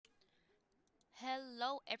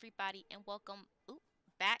Hello everybody and welcome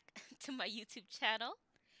back to my YouTube channel.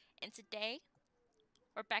 And today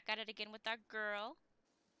we're back at it again with our girl.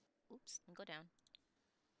 Oops, let me go down.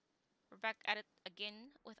 We're back at it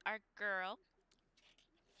again with our girl.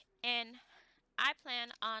 And I plan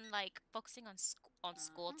on like focusing on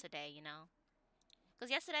school today, Cuz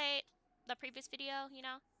yesterday, the previous video,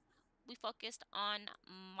 we focused on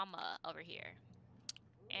Mama over here.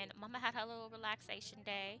 And Mama had her little relaxation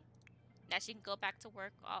day. Now she can go back to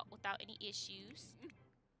work without any issues.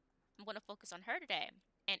 I'm going to focus on her today.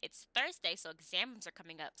 And it's Thursday, so exams are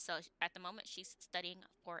coming up. So at the moment, she's studying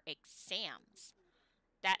for exams.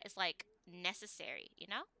 That is like necessary,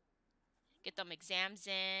 Get them exams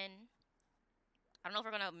in. I don't know if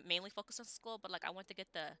we're going to mainly focus on school, but like I want to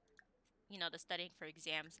get the studying for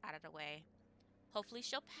exams out of the way. Hopefully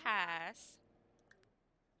she'll pass.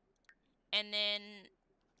 And then,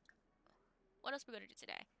 what else are we going to do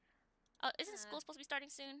today? Isn't school supposed to be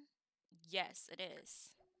starting soon? Yes, it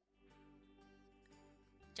is.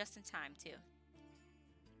 Just in time, too.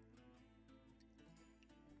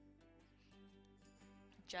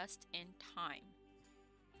 Just in time.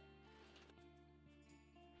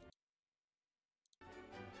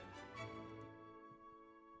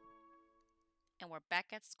 And we're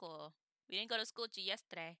back at school. We didn't go to school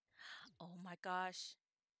yesterday. Oh my gosh.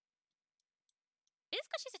 Is this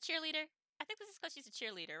because she's a cheerleader? I think this is because she's a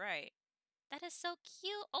cheerleader, right? That is so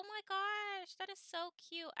cute. Oh my gosh. That is so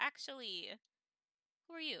cute, actually.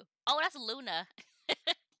 Who are you? Oh, that's Luna.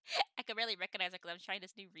 I could barely recognize her because I'm trying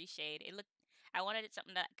this new reshade. I wanted it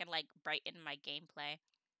something that can like brighten my gameplay.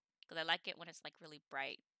 Because I like it when it's like really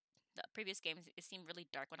bright. The previous games, it seemed really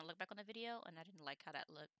dark when I look back on the video. And I didn't like how that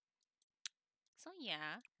looked. So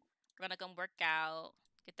yeah. We're gonna go work out.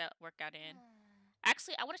 Get that workout in.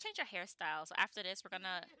 Actually, I want to change our hairstyle. So after this, we're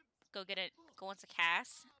gonna go into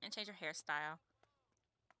Cass and change our hairstyle.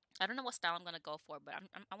 I don't know what style I'm gonna go for, but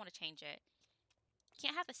I want to change it. You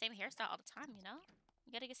can't have the same hairstyle all the time,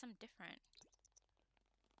 You gotta get something different.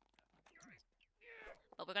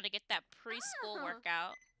 But we're gonna get that preschool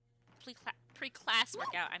workout, pre-class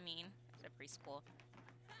workout. I mean, I said preschool.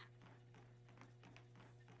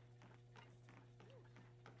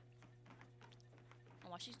 Oh,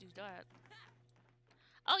 why she do that?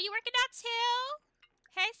 Oh, you working out too?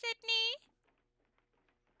 Hey, Sydney.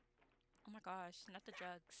 Oh my gosh, not the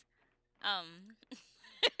drugs.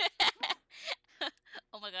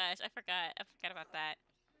 Oh my gosh, I forgot. I forgot about that.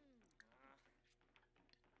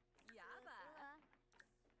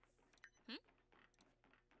 Hmm?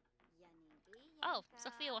 Oh,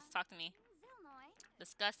 Sophia wants to talk to me.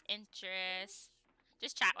 Discuss interests.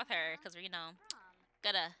 Just chat with her, because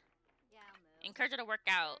gotta encourage her to work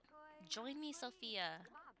out. Join me, Sophia.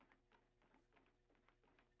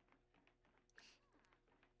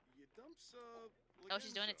 Oh,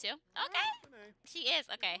 she's doing it too? Okay. She is.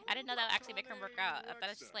 Okay. I didn't know that would actually make her work out. I thought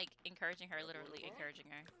it was just like encouraging her, literally encouraging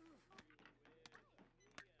her.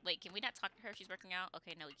 Wait, can we not talk to her if she's working out?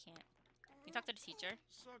 Okay, no, we can't. Can you talk to the teacher?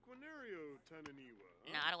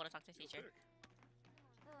 No, I don't want to talk to the teacher.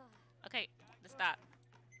 Okay, let's stop.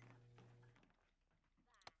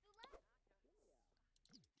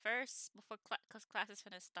 First, before class is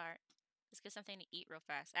finna start, let's get something to eat real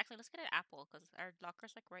fast. Actually, let's get an apple, because our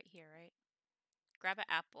locker's like right here, right? Grab an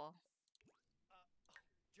apple.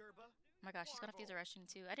 Oh my gosh, she's gonna have to use the restroom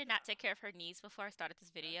too. I did not take care of her knees before I started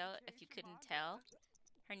this video, if you couldn't tell.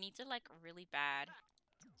 Her knees are like really bad.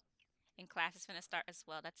 And class is finna start as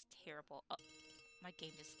well. That's terrible. Oh, my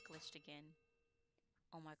game just glitched again.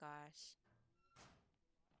 Oh my gosh.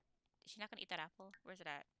 Is she not gonna eat that apple? Where's it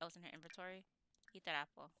at? Oh, it's in her inventory. Eat that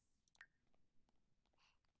apple.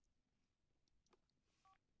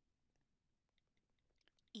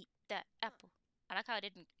 Eat that apple. I like how I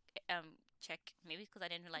didn't check. Maybe because I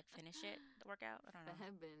didn't like finish it, the workout. I don't know.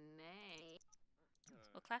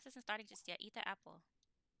 Well, class isn't starting just yet. Eat that apple.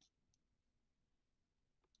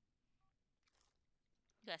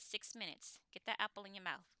 You got 6 minutes. Get that apple in your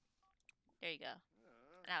mouth. There you go.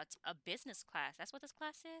 Now it's a business class. That's what this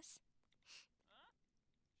class is?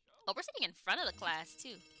 Oh, we're sitting in front of the class,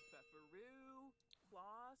 too.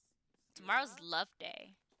 Tomorrow's Love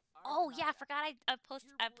Day. Oh, yeah, I forgot I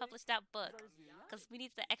published that book. Because we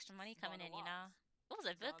need the extra money coming in, What was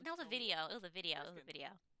it? That was a video. It was a video. It was a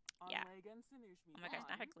video. Yeah. Oh my gosh,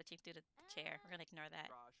 not her glitching through the chair. We're gonna ignore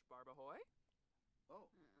that.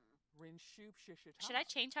 Should I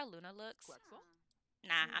change how Luna looks?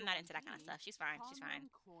 Nah, I'm not into that kind of stuff. She's fine. She's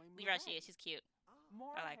fine. Leave her as she is. She's cute.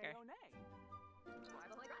 I like her. Oh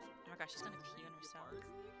my gosh, she's gonna pee on herself.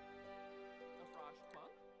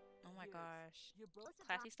 Oh my gosh.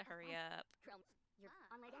 Class needs to hurry up.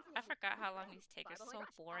 I forgot how long these take. It's so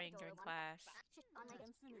boring during class.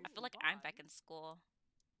 I feel like I'm back in school.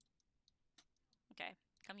 Okay,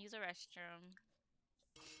 come use a restroom.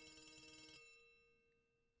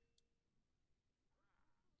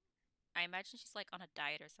 I imagine she's like on a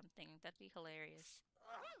diet or something. That'd be hilarious.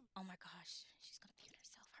 Oh my gosh, she's gonna pee on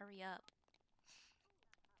herself. Hurry up.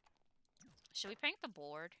 Should we prank the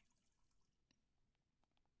board?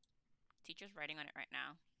 Teacher's writing on it right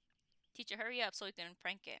now. Teacher, hurry up so we can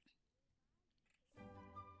prank it.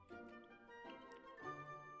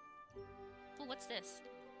 Ooh, what's this?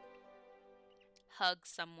 Hug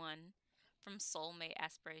someone from soulmate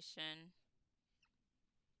aspiration.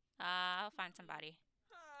 I'll find somebody.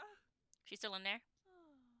 She's still in there?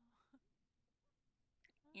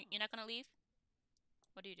 You're not gonna leave?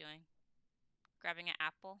 What are you doing? Grabbing an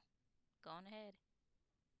apple? Go on ahead.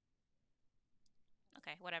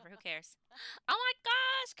 Okay, whatever, who cares? Oh my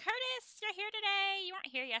gosh, Kurtis, you're here today. You weren't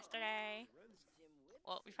here yesterday.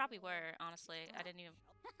 Well, we probably were, honestly. I didn't even...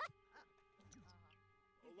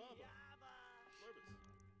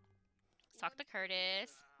 Let's talk to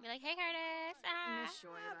Kurtis. Be like, hey, Kurtis.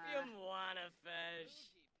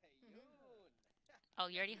 Oh,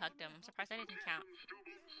 you already hugged him. I'm surprised I didn't count.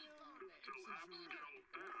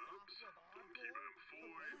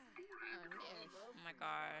 Oh my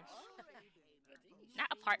gosh. Not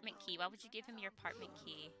apartment key. Why would you give him your apartment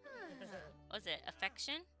key? What was it?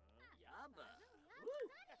 Affection?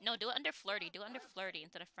 No, do it under flirty. Do it under flirty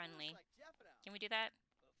instead of friendly. Can we do that?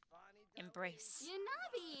 Embrace.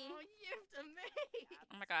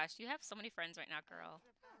 Oh my gosh, you have so many friends right now, girl.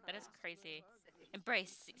 That is crazy.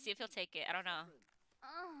 Embrace. See if he'll take it. I don't know.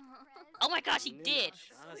 Oh my gosh, he did!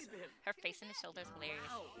 Her face and his shoulder is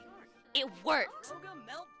hilarious. It worked!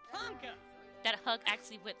 That hug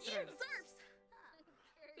actually went through.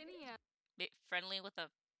 Bit friendly with a...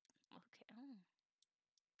 Okay.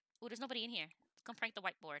 Oh, there's nobody in here. Let's come prank the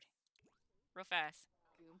whiteboard. Real fast.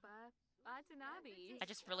 I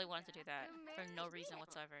just really wanted to do that for no reason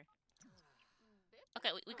whatsoever. Okay,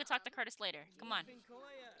 we could talk to Kurtis later. Come on.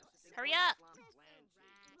 Hurry up!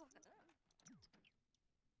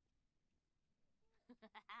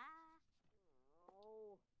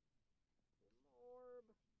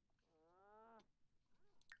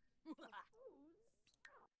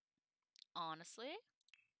 Honestly?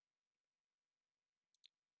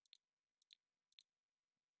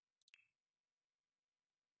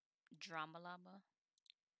 Drama llama.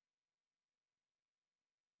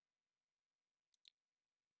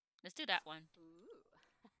 Let's do that one.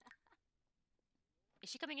 Is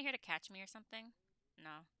she coming in here to catch me or something?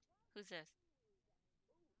 No. Who's this?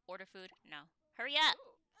 Order food? No. Hurry up!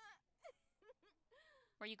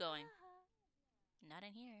 Where are you going? Not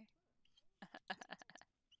in here.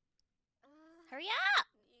 Hurry up!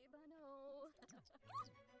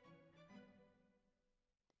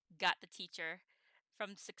 Got the teacher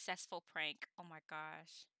from successful prank. Oh my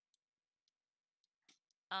gosh.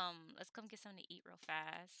 Let's come get something to eat real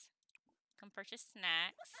fast. Come purchase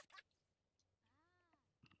snacks.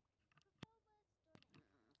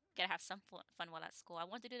 Gotta have some fun while at school. I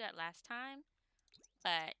wanted to do that last time,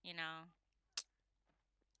 but, you know,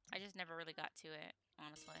 I just never really got to it,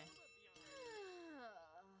 honestly.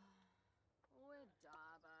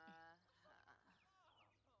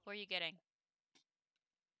 What are you getting?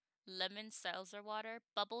 Lemon seltzer water,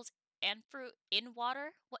 bubbles and fruit in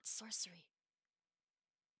water? What sorcery?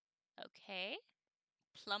 Okay.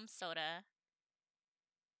 Plum soda.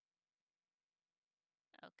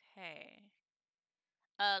 Okay.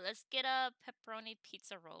 Let's get a pepperoni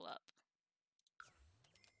pizza roll up.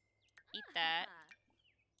 Eat that.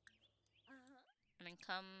 And then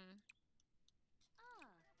come...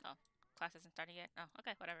 Oh, class isn't starting yet? Oh,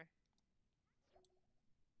 okay, whatever.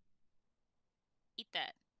 Eat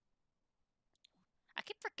that. I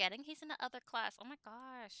keep forgetting he's in the other class. Oh my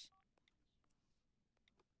gosh.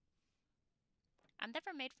 I've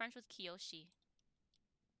never made friends with Kiyoshi.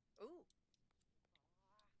 Ooh.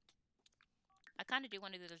 I kind of do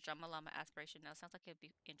want to do this drama llama aspiration though. Sounds like it'd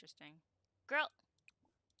be interesting. Girl!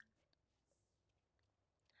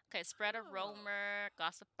 Okay, spread a roamer,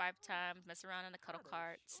 gossip 5 times, mess around in the cuddle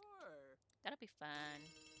carts. That'll be fun.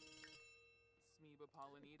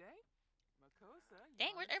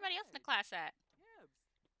 Dang, where's everybody else in the class at?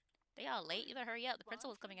 They all late. You better hurry up. The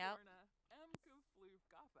principal's coming out.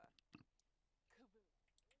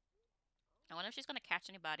 I wonder if she's gonna catch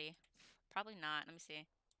anybody. Probably not. Let me see.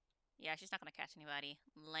 Yeah, she's not gonna catch anybody.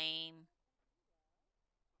 Lame.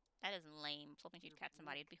 That is lame. I was hoping she'd catch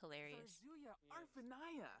somebody. It'd be hilarious.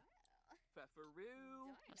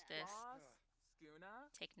 What's this?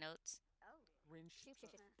 Take notes.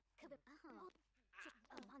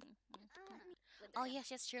 Oh yeah,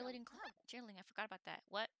 she has cheerleading. Cheerleading. I forgot about that.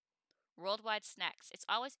 What? Worldwide snacks. It's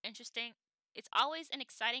always interesting. It's always an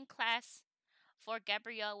exciting class for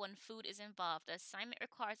Gabrielle when food is involved. The assignment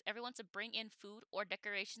requires everyone to bring in food or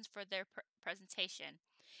decorations for their presentation.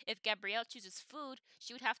 If Gabrielle chooses food,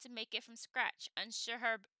 she would have to make it from scratch. Unsure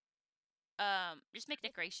her, just make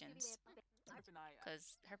decorations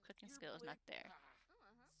because her cooking skill is not there.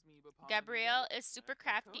 Gabrielle is super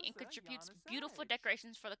crafty and contributes beautiful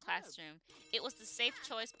decorations for the classroom. It was the safe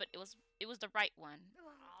choice, but it was the right one.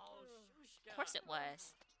 Of course it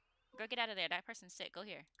was. Girl, get out of there. That person's sick. Go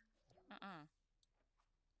here. Uh-uh.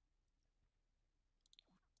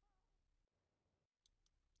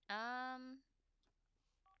 Um,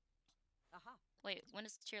 wait, when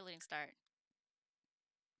does cheerleading start?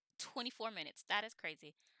 24 minutes. That is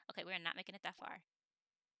crazy. Okay, we're not making it that far.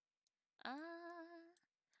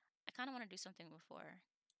 I kind of want to do something before.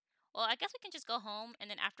 Well, I guess we can just go home and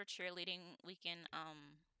then after cheerleading, we can,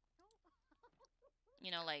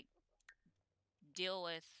 like deal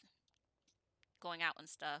with going out and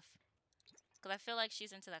stuff. Because I feel like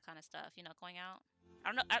she's into that kind of stuff, going out. I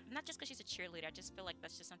don't know, not just because she's a cheerleader. I just feel like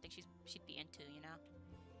that's just something she'd be into.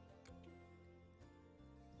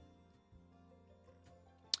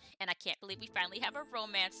 And I can't believe we finally have a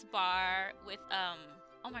romance bar with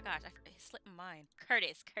oh my gosh, I slipped my mind.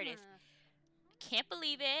 Kurtis. Can't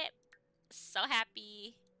believe it. So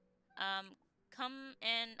happy. Come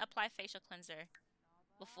and apply facial cleanser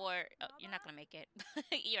before you're not gonna make it.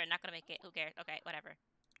 You're not gonna make it. Who cares? Okay, whatever.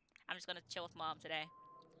 I'm just gonna chill with mom today.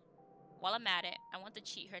 While I'm at it, I want to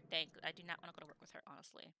cheat her thing. I do not want to go to work with her,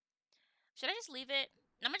 honestly. Should I just leave it?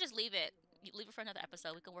 I'm gonna just leave it. Leave it for another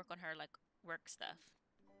episode. We can work on her like work stuff.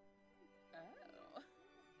 Oh.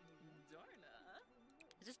 Dorna.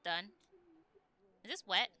 Is this done? Is this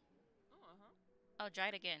wet? Uh-huh. Oh, dry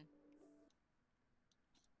it again.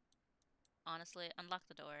 Honestly, unlock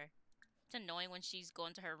the door. It's annoying when she's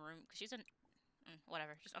going to her room because she's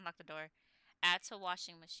whatever. Just unlock the door. Add to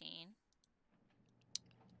washing machine.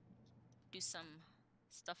 Do some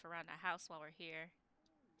stuff around the house while we're here.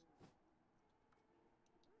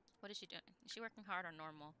 What is she doing? Is she working hard or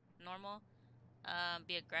normal? Normal.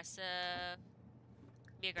 Be aggressive.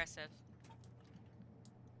 Be aggressive.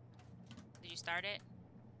 Did you start it?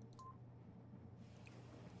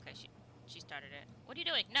 Okay, she started it. What are you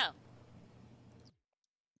doing? No.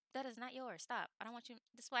 That is not yours. Stop. I don't want you.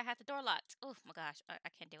 This is why I have the door locked. Oh my gosh, I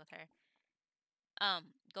can't deal with her.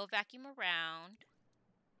 Go vacuum around.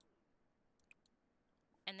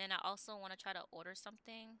 And then I also want to try to order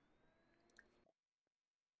something.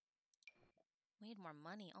 We need more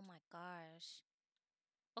money. Oh my gosh.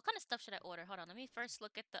 What kind of stuff should I order? Hold on. Let me first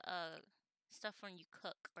look at the stuff when you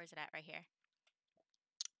cook. Where is it at? Right here.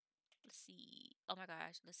 Let's see. Oh my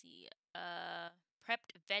gosh. Let's see.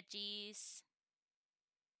 Prepped veggies.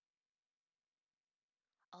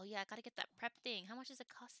 Oh yeah, I gotta get that prep thing. How much does it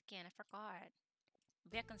cost again? I forgot.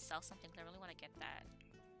 Maybe I can sell something because I really want to get that.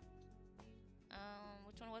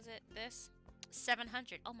 Which one was it? This?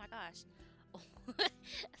 700. Oh my gosh.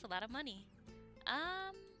 That's a lot of money.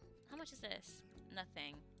 How much is this?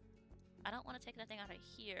 Nothing. I don't want to take nothing out of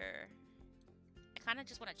here. I kind of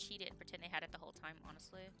just want to cheat it and pretend they had it the whole time,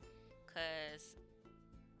 honestly. Because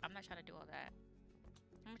I'm not trying to do all that.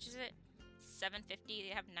 How much is it? 750.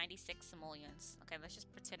 They have 96 simoleons. Okay, let's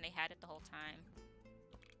just pretend they had it the whole time.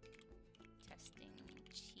 Testing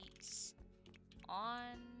cheats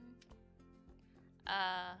on.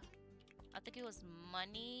 I think it was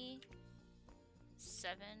money.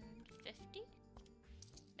 750.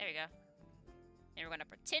 There we go. And we're gonna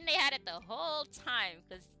pretend they had it the whole time,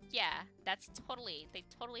 because yeah, they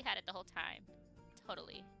totally had it the whole time.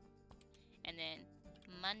 Totally. And then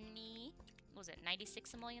money, what was it, 96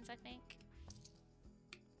 simoleons, I think?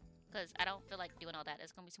 Because I don't feel like doing all that.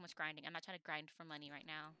 It's gonna be too much grinding. I'm not trying to grind for money right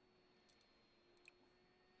now.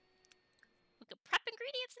 We could prep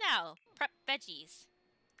ingredients now. Prep veggies.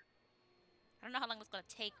 I don't know how long it's gonna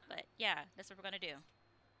take, but yeah, that's what we're gonna do.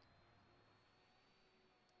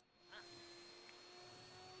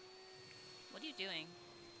 What are you doing?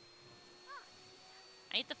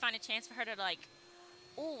 I need to find a chance for her to like,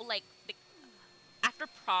 oh, like after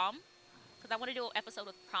prom, because I want to do an episode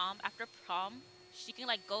with prom. After prom, she can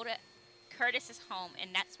like go to Kurtis's home,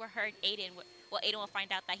 and that's where her and Aiden, well, Aiden will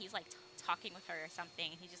find out that he's like talking with her or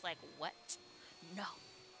something. He's just like, what? No.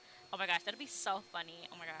 Oh my gosh, that'd be so funny.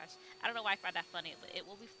 Oh my gosh, I don't know why I find that funny, but it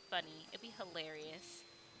will be funny. It'd be hilarious.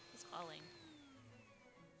 Who's calling?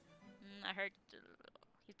 I heard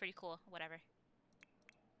he's pretty cool. Whatever.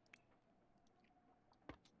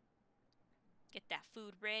 Get that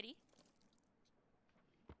food ready.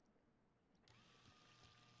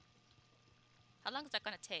 How long is that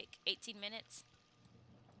gonna take? 18 minutes?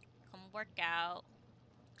 Come work out.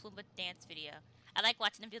 Plumba dance video. I like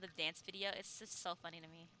watching them do the dance video. It's just so funny to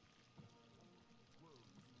me.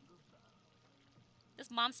 This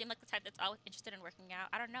mom seemed like the type that's always interested in working out.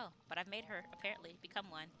 I don't know, but I've made her, apparently, become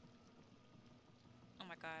one. Oh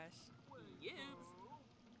my gosh.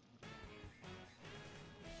 Yibs.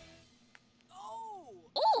 Oh!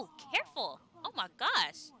 Oh, careful! Oh my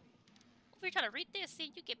gosh! If you're trying to read this,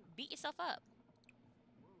 see, you get beat yourself up.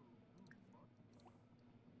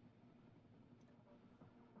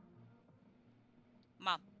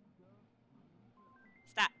 Mom.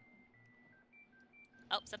 Stop.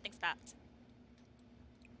 Oh, something stopped.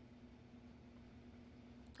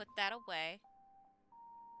 Put that away.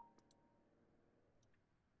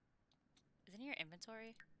 Is it in your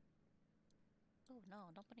inventory? Oh no,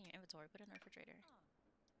 don't put it in your inventory. Put it in the refrigerator.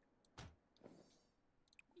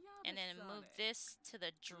 And then move this to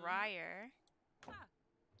the dryer.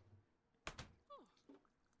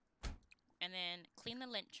 And then clean the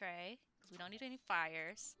lint tray, because we don't need any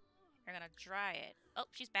fires. We're gonna dry it. Oh,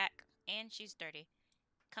 she's back. And she's dirty.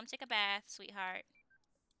 Come take a bath, sweetheart.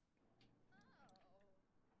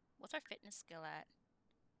 What's our fitness skill at?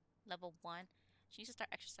 Level 1. She needs to start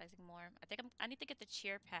exercising more. I need to get the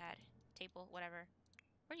cheer pad. Table, whatever.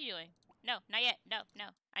 What are you doing? No, not yet. No,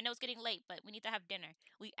 no. I know it's getting late, but we need to have dinner.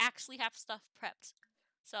 We actually have stuff prepped.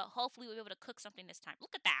 So hopefully we'll be able to cook something this time.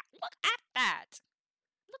 Look at that. Look at that.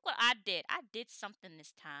 Look what I did. I did something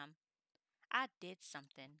this time. I did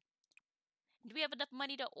something. Do we have enough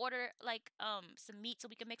money to order like some meat so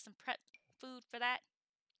we can make some prep food for that?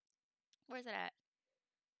 Where's it at?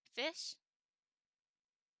 Fish?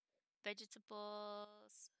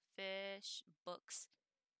 Vegetables, fish, books.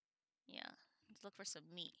 Yeah. Let's look for some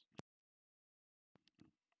meat.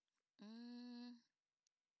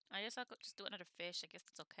 I guess I'll just do another fish. I guess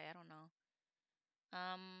that's okay. I don't know.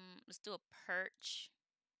 Let's do a perch.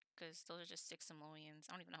 Because those are just 6 simoleons.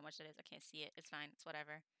 I don't even know how much that is. I can't see it. It's fine. It's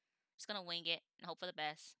whatever. Just gonna wing it and hope for the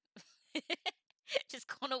best. Just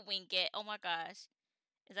gonna wing it. Oh my gosh.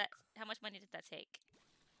 Is that how much money did that take?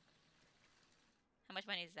 How much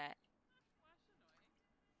money is that?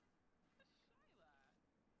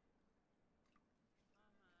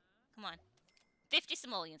 Come on. 50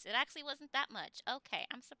 simoleons. It actually wasn't that much. Okay,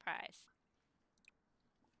 I'm surprised.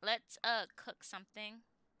 Let's cook something.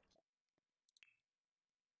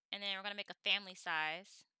 And then we're gonna make a family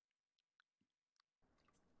size.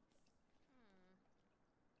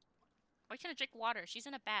 Why can't I drink water? She's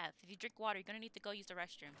in a bath. If you drink water, you're gonna need to go use the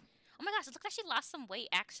restroom. Oh my gosh, it looks like she lost some weight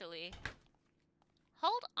actually.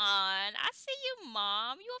 Hold on. I see you,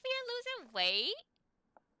 Mom. You over here losing weight?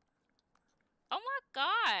 Oh my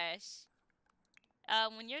gosh.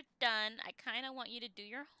 When you're done, I kind of want you to do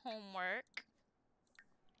your homework.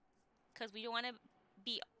 Because we want to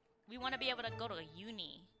be able to go to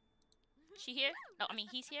uni. She here? Oh, I mean,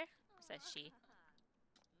 he's here? Or says she.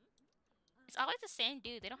 It's always the same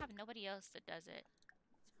dude. They don't have nobody else that does it.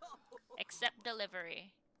 Except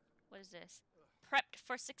delivery. What is this? Prepped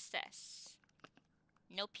for success.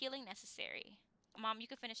 No peeling necessary. Mom, you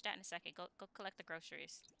can finish that in a second. Go collect the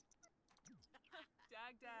groceries.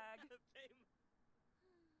 Dag dag.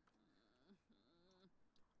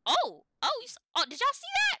 Oh! Oh, oh, did y'all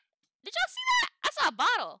see that? Did y'all see that? I saw a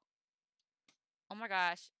bottle. Oh my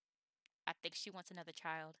gosh. I think she wants another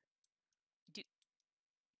child.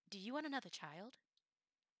 Do you want another child?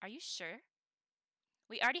 Are you sure?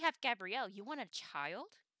 We already have Gabrielle. You want a child?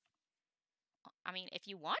 I mean, if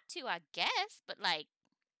you want to, I guess. But, like,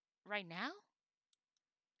 right now?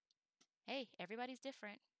 Hey, everybody's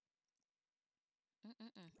different.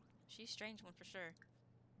 She's a strange one for sure.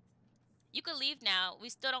 You can leave now. We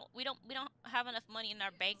don't have enough money in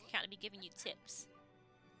our bank account to be giving you tips.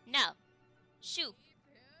 No. Shoo.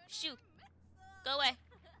 Shoo. Go away.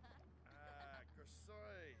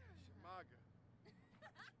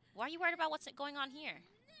 Why are you worried about what's going on here?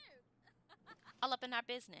 All up in our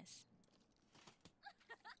business.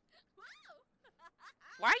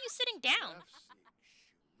 Why are you sitting down?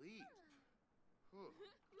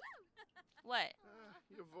 What?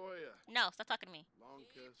 No, stop talking to me.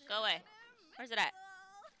 Go away. Where's it at?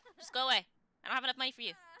 Just go away. I don't have enough money for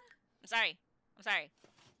you. I'm sorry. I'm sorry.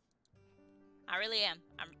 I really am.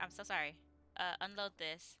 I'm so sorry. Unload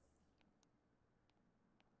this.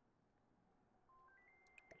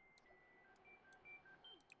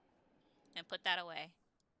 And put that away.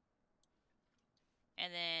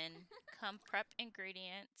 And then come prep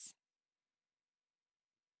ingredients.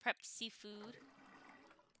 Prepped seafood.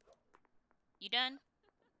 You done?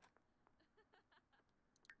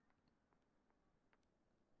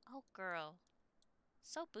 Oh, girl.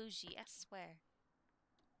 So bougie, I swear.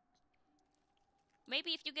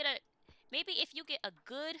 maybe if you get a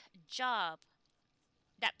good job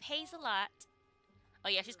that pays a lot. Oh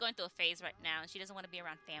yeah, she's going through a phase right now and she doesn't want to be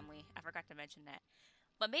around family. I forgot to mention that.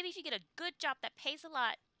 But maybe if you get a good job that pays a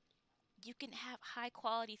lot, you can have high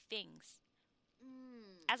quality things.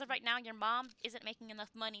 As of right now, your mom isn't making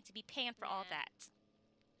enough money to be paying for all that.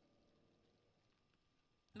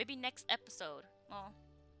 Maybe next episode. Well,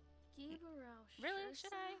 really?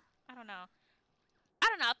 Should I? I don't know. I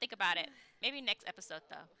don't know. I'll think about it. Maybe next episode,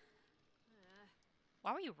 though.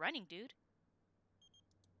 Why were you running, dude?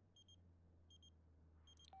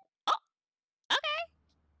 Oh, okay.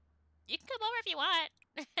 You can come over if you want.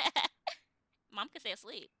 Mom could stay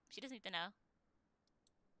asleep. She doesn't need to know.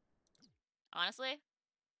 Honestly,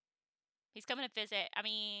 he's coming to visit. I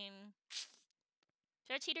mean,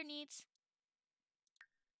 should I cheat her needs?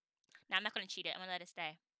 No, I'm not going to cheat it. I'm going to let it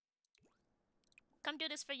stay. Come do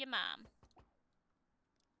this for your mom.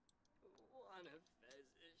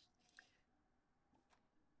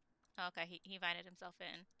 Okay, he invited himself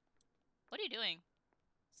in. What are you doing?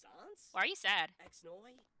 Sans? Why are you sad?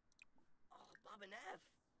 Exnoy? Oh, Bobanef.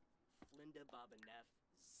 Flinda Bobanef.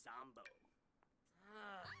 Zombo.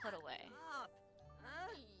 Put away.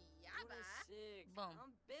 Boom.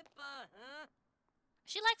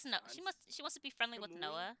 She likes Noah. She wants to be friendly with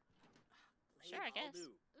Noah. Sure, I guess.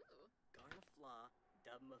 Garnafla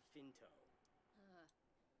Dubmafinto.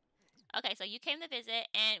 Okay, so you came to visit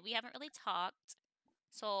and we haven't really talked.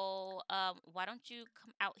 So, why don't you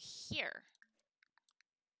come out here?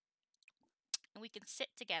 And we can sit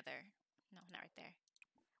together. No, not right there.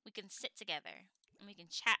 We can sit together and we can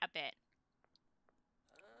chat a bit.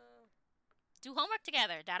 Do homework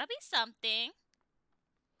together. That'll be something.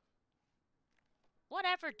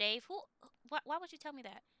 Whatever, Dave. Why would you tell me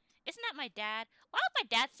that? Isn't that my dad? Why would my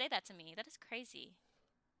dad say that to me? That is crazy.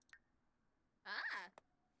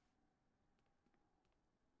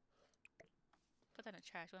 Put that in the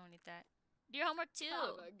trash. We don't need that. Do your homework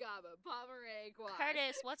too.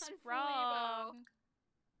 Kurtis, what's wrong?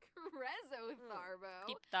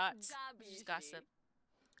 Deep thoughts. Just gossip.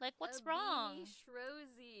 Like, what's wrong?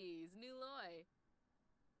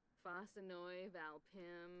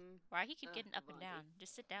 Why he keep getting up and down?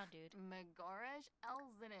 Just sit down, dude. Megorish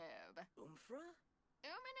Elzenib. Umfra?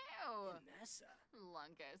 Uminu. Nessa.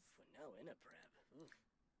 Lunkus. Fano Inapreb.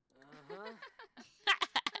 Uh-huh.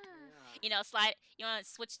 You know, slide. You want to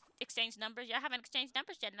switch, exchange numbers? You haven't exchanged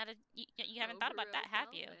numbers yet. You haven't thought about that,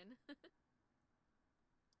 have you?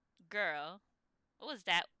 Girl, what was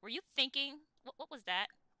that? Were you thinking? What was that?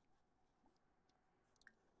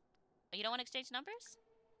 Oh, you don't want to exchange numbers?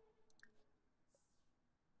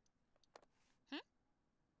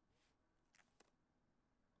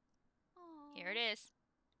 Here it is.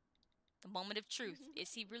 The moment of truth.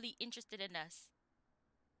 Is he really interested in us?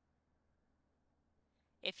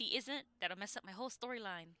 If he isn't, that'll mess up my whole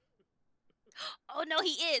storyline. Oh no,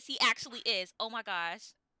 he is. He actually is. Oh my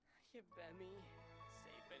gosh.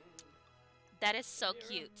 That is so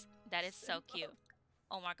cute. That is so cute.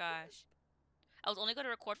 Oh my gosh. I was only going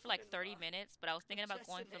to record for like 30 minutes, but I was thinking about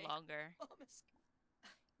going for longer.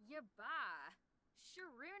 Yaba.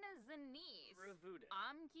 Sharuna Zanis.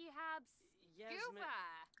 Amkihab Scuba.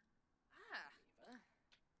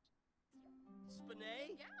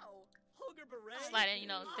 Spinay? Yow. Holger Beret? Slide in, you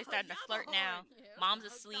know, they're starting to flirt now. Mom's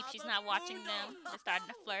asleep. She's not watching them. They're starting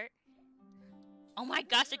to flirt. Oh my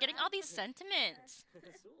gosh, they're getting all these sentiments.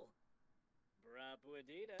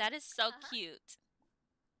 That is so cute.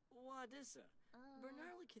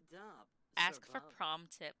 Ask for prom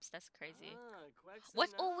tips. That's crazy. What?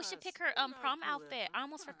 Oh, we should pick her prom outfit. I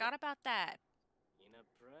almost forgot about that.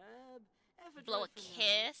 Blow a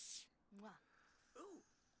kiss.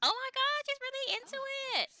 Oh my god, she's really into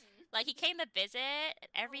it. Like, he came to visit and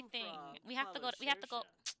everything. We have to go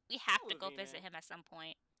visit him at some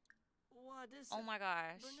point. Oh my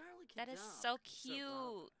gosh. That is so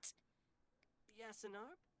cute.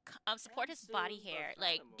 Support his body hair.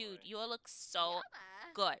 Like, dude, you'll look so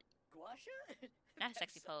good. Not a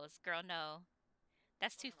sexy pose. Girl, no.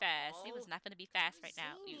 That's too fast. It was not going to be fast right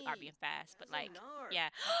now. You are being fast, but like, yeah.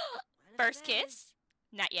 First kiss?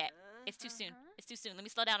 Not yet. It's too soon. It's too soon. Let me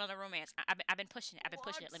slow down on the romance. I've been pushing it.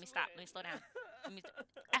 Let me stop. Let me slow down.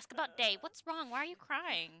 Ask about Dave. What's wrong? Why are you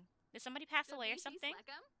crying? Did somebody pass away or something?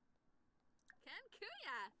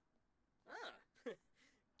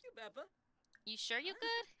 You sure you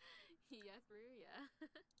good?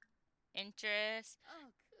 Interest.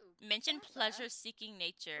 Mention pleasure-seeking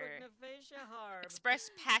nature.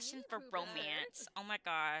 Express passion for romance. Oh my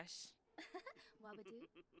gosh.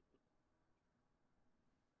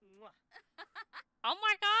 Oh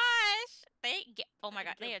my gosh! Oh my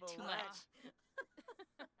god, they are too much.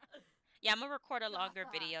 Yeah, I'm gonna record a longer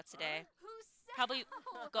video today. Who said? Probably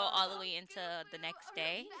go all the way into the next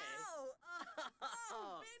day.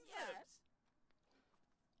 Oh, yes.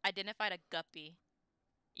 Identified a guppy.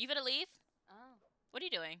 You gonna leave? Oh. What are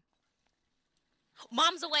you doing?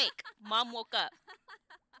 Mom's awake. Mom woke up.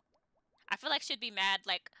 I feel like she'd be mad.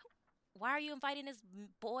 Like, why are you inviting this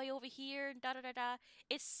boy over here? Da da da da.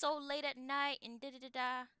 It's so late at night and da da da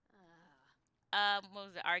da. What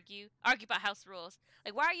was it? Argue about house rules.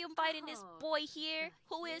 Like, why are you inviting this boy here?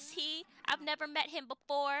 Who is he? I've never met him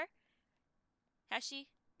before. Has she?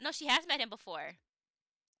 No, she has met him before.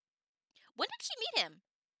 When did she meet him?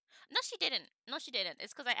 No, she didn't. No, she didn't.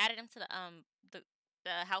 It's because I added him to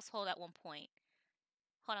the household at one point.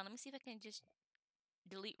 Hold on, let me see if I can just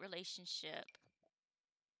delete relationship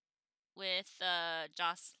with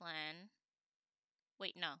Jocelyn.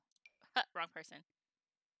 Wait, no, wrong person.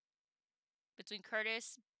 Between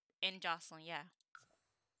Kurtis and Jocelyn, yeah.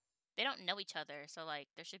 They don't know each other, so like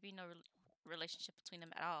there should be no relationship between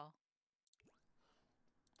them at all.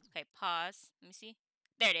 Okay, pause. Let me see.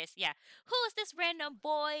 There it is. Yeah. Who is this random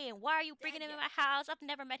boy, and why are you bringing him in my house? I've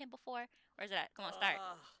never met him before. Where's it at? Come on, start.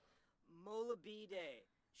 Molabide.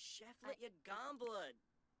 Chef let you gone-blood.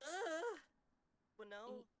 Well,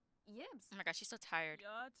 no. Yibs. Oh my gosh, she's so tired.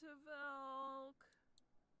 Yatavelk.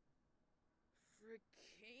 Did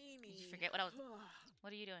Fricani. you forget what I was?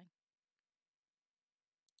 What are you doing?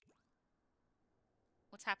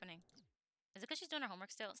 What's happening? Is it because she's doing her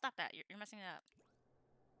homework still? Stop that. You're messing it up.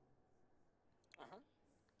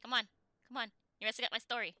 Come on. Come on. You're messing up my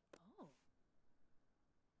story. Oh.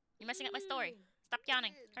 You're messing up my story. Stop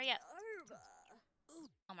yawning. Hurry up.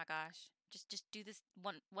 Oh my gosh. Just do this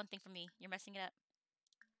one thing for me. You're messing it up.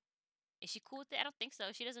 Is she cool with it? I don't think so.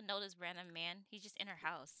 She doesn't know this random man. He's just in her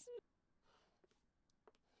house.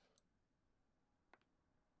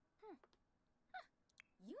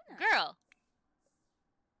 Yuna. Girl!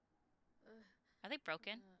 Are they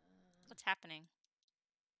broken? What's happening?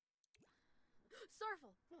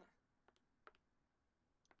 Starful.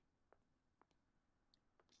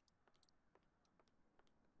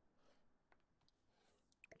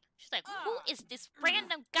 She's like, who is this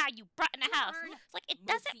random guy you brought in the house? It's like, it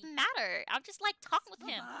doesn't matter. I'm just like talking with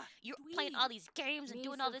him. You're playing all these games and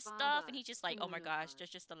doing all this stuff, and he's just like, oh my gosh,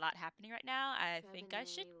 there's just a lot happening right now. I think I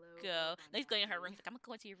should go. And he's going in her room. He's like, I'm gonna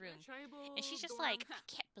go into your room. And she's just like, I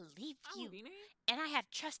can't believe you. And I had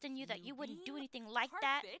trust in you that you wouldn't do anything like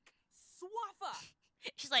that. Swaffa.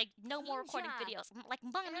 She's like, no more recording videos. I'm like,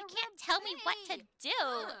 Mom, you can't tell me what to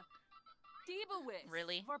do. Debawis.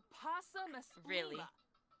 Really? For pasa Really?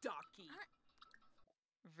 Docky.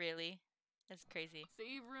 Really? That's crazy.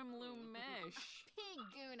 Savrim Lumesh.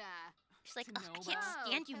 Piguna. She's like, oh, I can't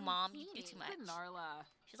stand you, Mom. You do too much. Narla.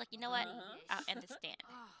 She's like, you know what? I'll end this stand.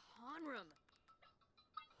 Honrum.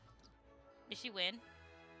 Did she win?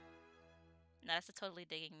 No, that's totally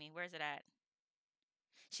digging me. Where's it at?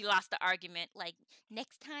 She lost the argument. Like,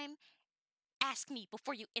 next time, ask me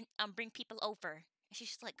before you bring people over. And she's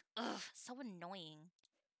just like, ugh, so annoying.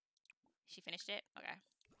 She finished it? Okay.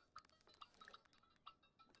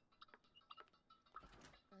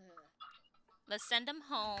 Let's send him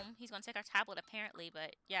home. He's gonna take our tablet apparently,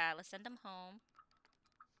 but yeah, let's send him home.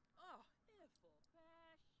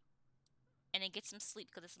 And then get some sleep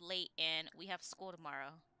because it's late and we have school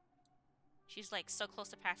tomorrow. She's like so close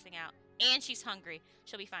to passing out. And she's hungry.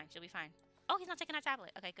 She'll be fine. She'll be fine. Oh, he's not taking our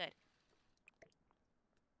tablet. Okay, good.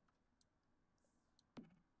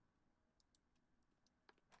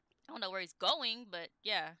 I don't know where he's going, but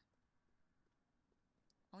yeah.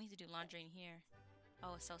 Oh, we need to do laundry in here.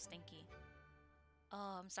 Oh, it's so stinky.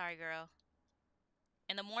 Oh, I'm sorry, girl.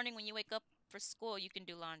 In the morning when you wake up for school, you can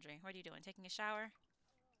do laundry. What are you doing? Taking a shower?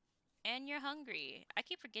 And you're hungry. I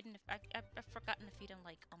keep forgetting. I've forgotten to feed him,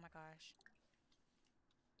 like, oh my gosh.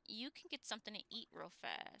 You can get something to eat real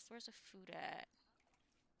fast. Where's the food at?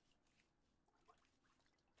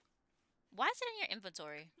 Why is it in your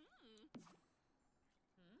inventory?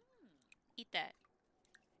 Eat that.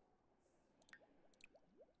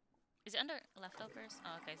 Is it under leftovers?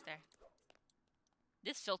 Oh, okay, it's there.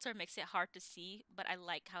 This filter makes it hard to see, but I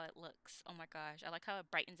like how it looks. Oh my gosh, I like how it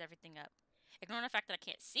brightens everything up. Ignoring the fact that I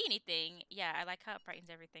can't see anything, yeah, I like how it brightens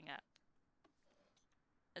everything up.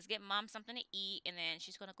 Let's get Mom something to eat, and then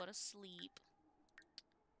she's gonna go to sleep.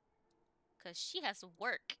 Because she has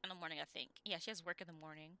work in the morning, I think. Yeah, she has work in the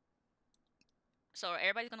morning. So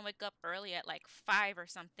everybody's gonna wake up early at like 5 or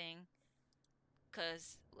something.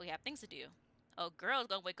 Because we have things to do. Oh, girl's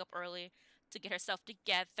gonna wake up early to get herself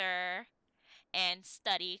together and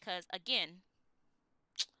study. Because, again,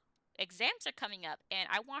 exams are coming up. And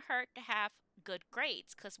I want her to have good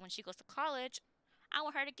grades. Because when she goes to college, I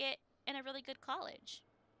want her to get in a really good college.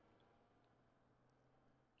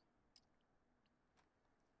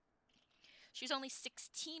 She's only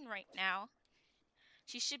 16 right now.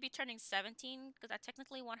 She should be turning 17 because I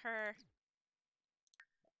technically want her.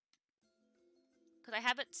 Because I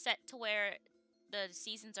have it set to where the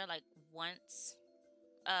seasons are like once.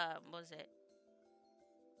 What was it?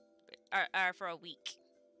 Are for a week.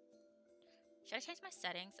 Should I change my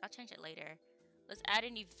settings? I'll change it later. Let's add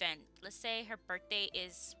an event. Let's say her birthday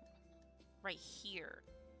is right here.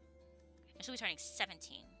 And she'll be turning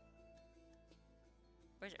 17.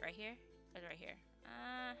 Where's it? Right here? Where's it right here?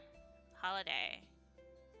 Holiday.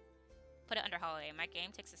 Put it under holiday. My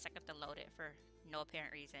game takes a second to load it for no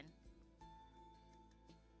apparent reason.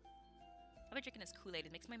 I've been drinking this Kool-Aid.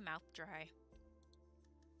 It makes my mouth dry.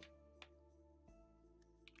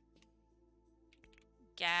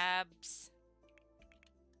 Gab's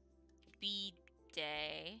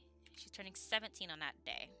B-Day. She's turning 17 on that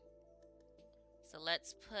day. So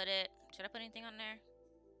let's put it... Should I put anything on there?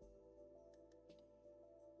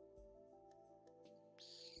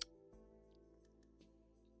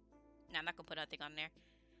 No, I'm not going to put anything on there.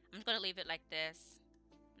 I'm just going to leave it like this.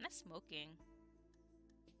 I'm not smoking.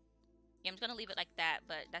 Yeah, I'm just going to leave it like that,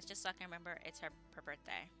 but that's just so I can remember it's her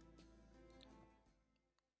birthday.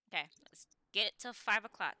 Okay, let's get it to 5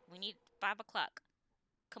 o'clock. We need 5 o'clock.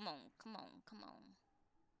 Come on, come on, come on.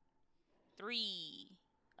 3.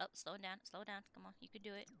 Oh, slow down, slow down. Come on, you can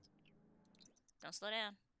do it. Don't slow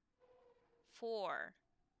down. 4.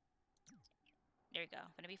 There we go.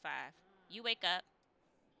 Gonna be 5. You wake up.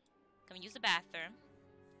 Come use the bathroom.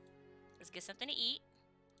 Let's get something to eat.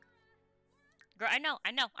 Girl, I know.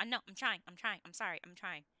 I'm trying. I'm sorry. I'm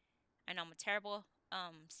trying. I know I'm a terrible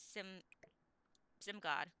sim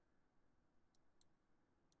god.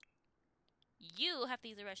 You have to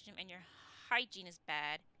use the restroom and your hygiene is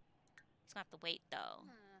bad. It's gonna have to wait though.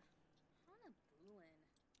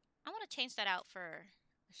 I want to change that out for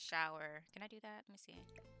a shower. Can I do that? Let me see.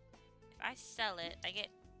 If I sell it, I get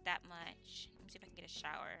that much. Let me see if I can get a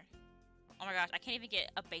shower. Oh my gosh, I can't even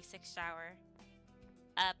get a basic shower.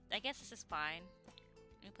 I guess this is fine.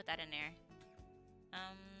 Let me put that in there.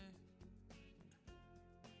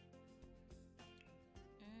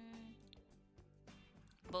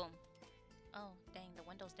 Boom. Oh, dang, the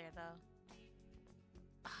window's there though.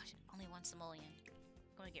 Oh, only 1 simoleon.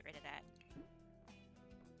 I'm gonna get rid of that.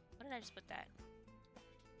 What did I just put that?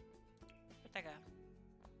 Where'd that go?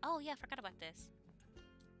 Oh yeah, I forgot about this.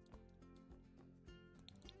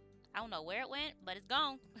 I don't know where it went, but it's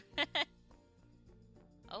gone.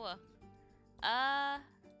 Oh well.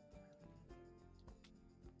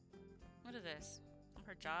 What is this?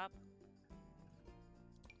 Her job?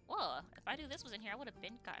 Whoa, if I knew this was in here, I would have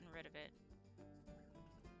been gotten rid of it.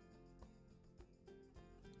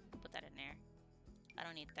 Put that in there. I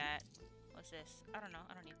don't need that. What's this? I don't know.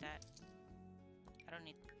 I don't need that. I don't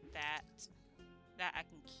need that. That I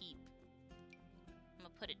can keep. I'm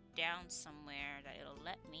gonna put it down somewhere that it'll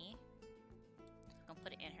let me. I'm gonna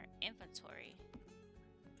put it in her inventory.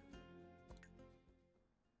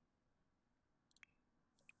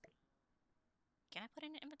 Can I put it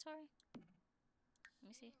in the inventory? Let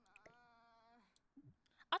me see.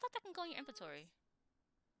 I thought that can go in your inventory.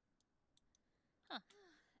 Huh.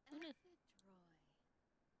 Who knew?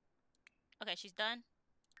 Okay, she's done.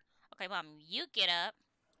 Okay, Mom, you get up.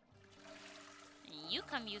 And you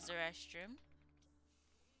come use the restroom.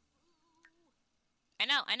 I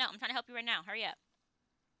know. I'm trying to help you right now. Hurry up.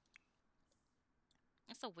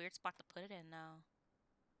 It's a weird spot to put it in, though.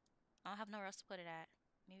 I don't have nowhere else to put it at.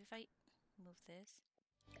 Maybe if I move this.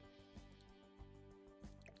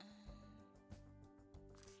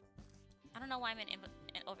 I don't know why I'm in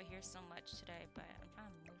over here so much today, but I'm trying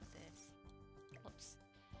to move this. Whoops.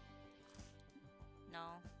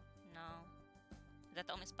 No. Is that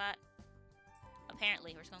the only spot?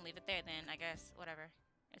 Apparently, we're just gonna leave it there then, I guess. Whatever.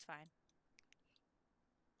 It's fine.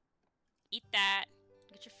 Eat that.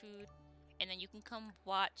 Get your food. And then you can come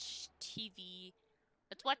watch TV.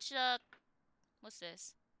 Let's watch, what's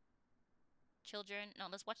this? Children? No,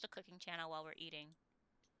 let's watch the cooking channel while we're eating.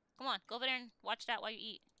 Come on, go over there and watch that while you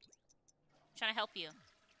eat. I'm trying to help you.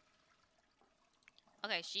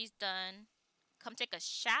 Okay, she's done. Come take a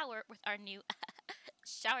shower with our new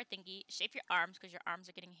shower thingy. Shave your arms because your arms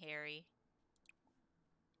are getting hairy.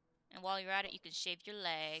 And while you're at it, you can shave your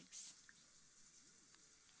legs.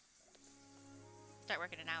 Start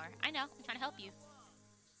working in an hour. I know, I'm trying to help you.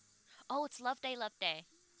 Oh, it's love day, love day.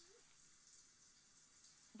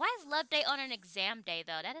 Why is love day on an exam day,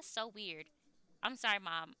 though? That is so weird. I'm sorry,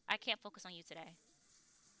 Mom. I can't focus on you today.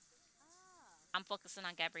 I'm focusing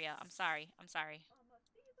on Gabrielle. I'm sorry.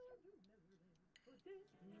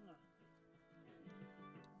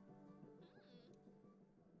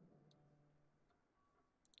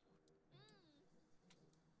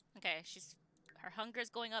 Okay, her hunger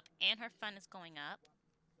is going up and her fun is going up.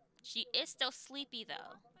 She is still sleepy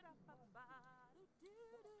though.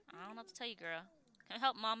 I don't know what to tell you, girl. Can I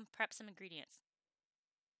help mom prep some ingredients?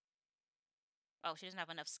 Oh, she doesn't have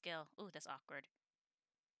enough skill. Ooh, that's awkward.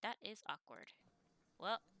 That is awkward.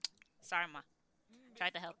 Well, sorry, ma.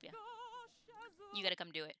 Tried to help you. You gotta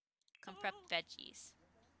come do it. Come prep veggies.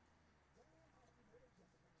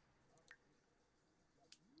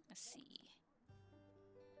 Let's see.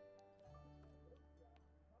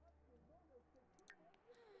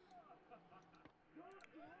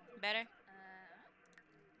 Better?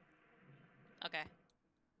 Okay.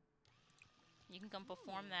 You can come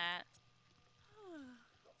perform that.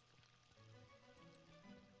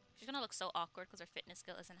 She's gonna look so awkward because her fitness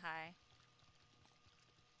skill isn't high.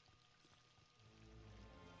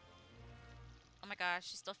 Oh my gosh,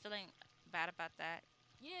 she's still feeling bad about that.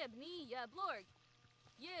 Yibni ya blorg.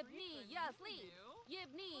 Yibni ya fleet.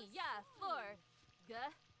 Yibni ya floor.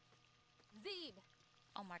 Guh. Zeeb.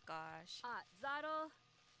 Oh my gosh. Zottle.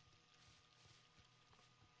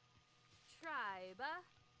 Tribe.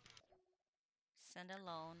 Send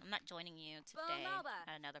alone. I'm not joining you today. Bonoba.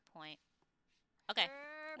 At another point. Okay.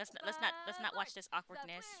 Let's not watch this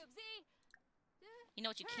awkwardness. You know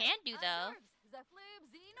what you can do though?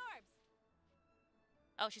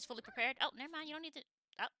 Oh, she's fully prepared? Oh, never mind. You don't need to.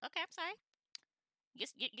 Oh, okay, I'm sorry.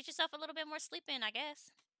 Get yourself a little bit more sleep in, I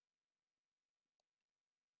guess.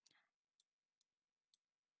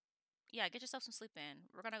 Yeah, get yourself some sleep in.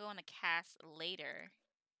 We're gonna go on the cast later.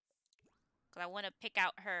 Because I want to pick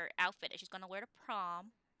out her outfit that she's gonna wear to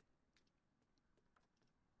prom.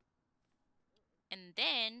 And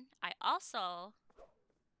then I also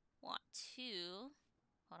want to.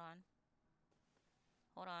 Hold on.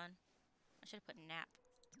 Hold on. I should have put nap.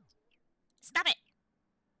 Stop it!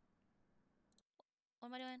 What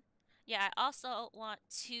am I doing? Yeah, I also want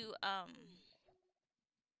to,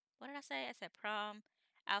 what did I say? I said prom,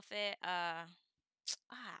 outfit,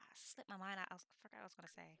 slipped my mind out. I forgot what I was gonna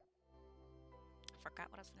say. I forgot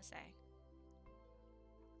what I was gonna say.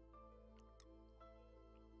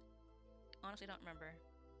 Honestly, don't remember.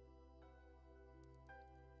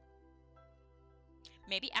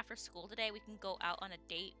 Maybe after school today, we can go out on a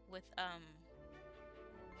date with,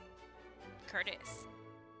 Kurtis.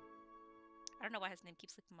 I don't know why his name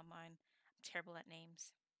keeps slipping my mind. I'm terrible at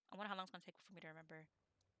names. I wonder how long it's gonna take for me to remember.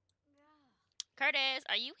 Kurtis,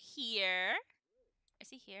 are you here? Is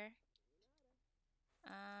he here?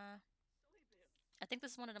 I think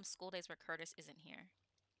this is one of them school days where Kurtis isn't here.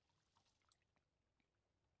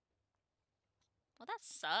 Well, that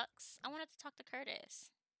sucks. I wanted to talk to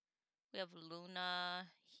Kurtis. We have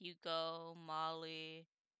Luna, Hugo, Molly,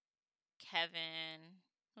 Kevin.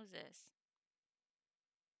 Who's this?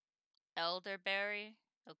 Elderberry.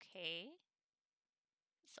 Okay.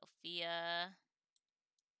 Sophia.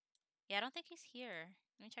 Yeah, I don't think he's here.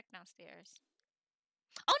 Let me check downstairs.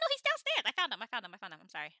 Oh no, he's downstairs. I found him. I'm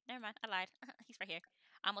sorry. Never mind. I lied. He's right here.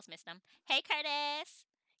 I almost missed him. Hey, Kurtis.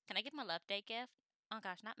 Can I give him a love day gift? Oh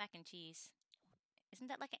gosh, not mac and cheese. Isn't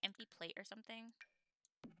that like an empty plate or something?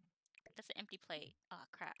 That's an empty plate. Oh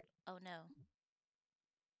crap. Oh no.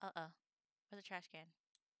 Uh-oh. Where's the trash can?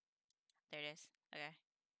 There it is. Okay.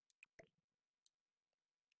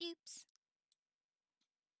 Oops.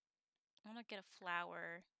 I want to get a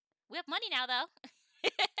flower. We have money now though. I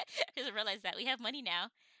just realized that we have money now.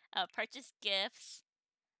 Purchase gifts.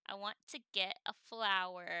 I want to get a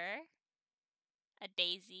flower, a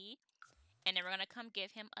daisy, and then we're gonna come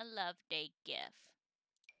give him a love day gift.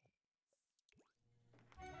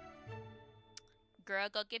 Girl,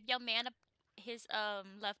 go give your man his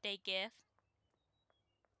love day gift.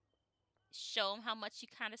 Show him how much you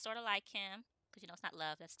kind of sort of like him, because you know it's not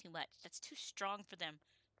love. That's too much. That's too strong for them.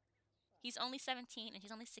 He's only 17 and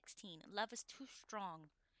she's only 16. Love is too strong.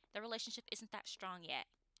 Their relationship isn't that strong yet,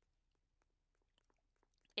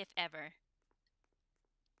 if ever.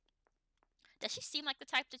 Does she seem like the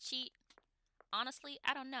type to cheat? Honestly,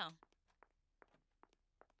 I don't know.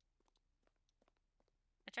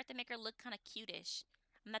 I tried to make her look kind of cutish.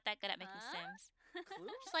 I'm not that good at making Sims.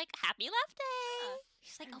 She's like, happy love day!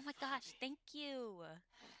 She's like, oh my gosh, thank you.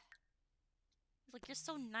 She's like, you're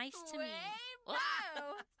so nice to me. Oh.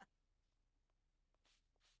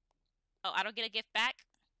 Oh, I don't get a gift back?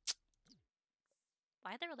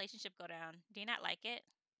 Why did the relationship go down? Do you not like it?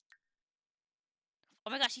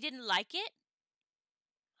 Oh my gosh, he didn't like it?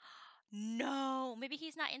 No, maybe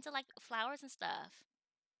he's not into like flowers and stuff.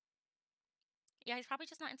 Yeah, he's probably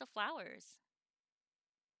just not into flowers.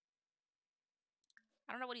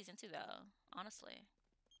 I don't know what he's into though, honestly.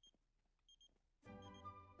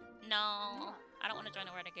 No, I don't want to join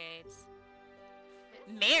the Renegades.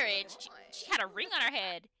 Marriage? She had a ring on her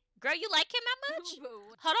head. Girl, you like him that much?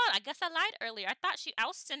 Hold on, I guess I lied earlier. I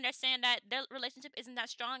was sitting there saying that their relationship isn't that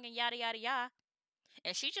strong and yada yada yada.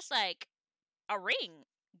 And she just like a ring.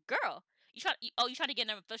 Girl. You trying to get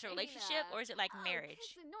in an official relationship or is it like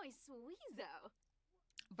marriage?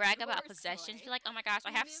 Brag about possessions. Be like, oh my gosh,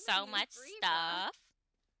 I have so much stuff.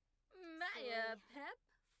 Maya Pep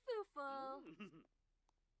Foofle.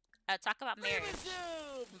 Talk about marriage.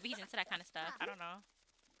 Maybe he's into that kind of stuff. I don't know.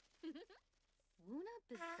 Wuna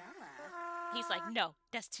Bisella. He's like, no,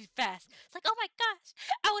 that's too fast. It's like, oh my gosh,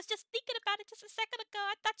 I was just thinking about it just a second ago.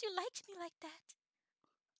 I thought you liked me like that.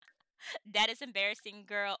 That is embarrassing,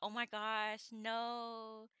 girl. Oh my gosh,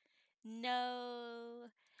 no, no.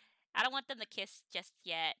 I don't want them to kiss just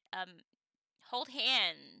yet. Hold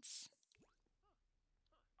hands.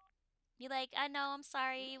 Be like, I know, I'm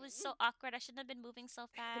sorry. It was so awkward. I shouldn't have been moving so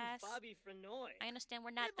fast. Bobby Frenoy. I understand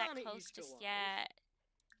we're not that Ivana close used to just want. yet.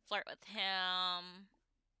 Flirt with him.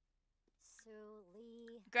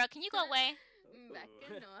 Suli. Girl, can you go away?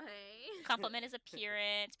 Bekanoy. Compliment his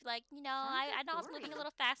appearance. Be like, you know, I know I was moving a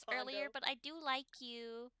little fast earlier, but I do like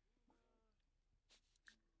you.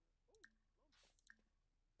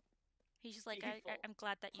 He's just like, I'm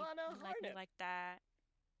glad that you like me like that.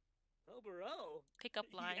 Obero. Pick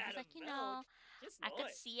up lines. Yeah, He's like, the you know, milk. Just I could know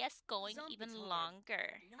it. see us going even Zombies hard.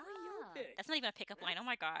 longer. No, you pick. That's not even a pickup line. Oh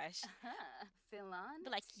my gosh. Philan.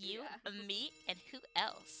 Be like, you, me, and who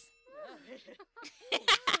else?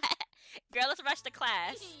 Girl, let's rush to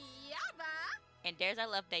class. Yaba. And there's our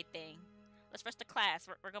love date thing. Let's rush to class.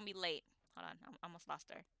 We're gonna be late. Hold on, I almost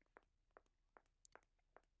lost her.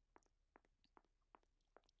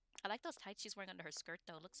 I like those tights she's wearing under her skirt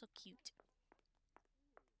though. It looks so cute.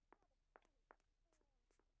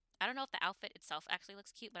 I don't know if the outfit itself actually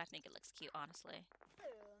looks cute, but I think it looks cute, honestly.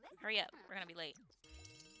 Hurry up, we're gonna be late.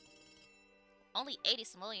 Only 80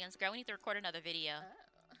 simoleons, girl. We need to record another video.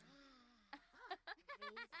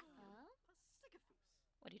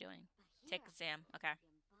 What are you doing? Take exam. Okay.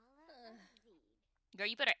 Girl,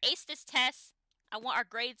 you better ace this test. I want our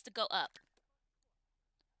grades to go up.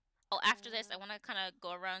 Oh, after this, I want to kind of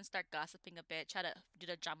go around and start gossiping a bit. Try to do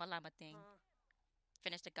the drama llama thing.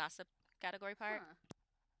 Finish the gossip category part.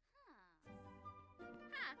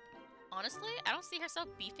 Honestly, I don't see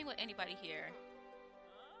herself beefing with anybody here.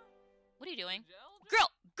 What are you doing?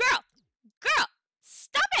 Girl!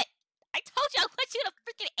 Stop it! I told you I want you to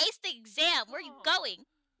freaking ace the exam. Where are you going?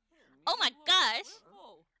 Oh my gosh.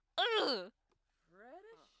 Ugh.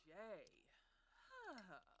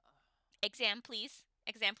 Exam, please.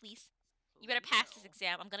 Exam, please. You better pass this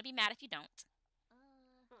exam. I'm gonna be mad if you don't.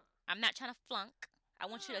 I'm not trying to flunk. I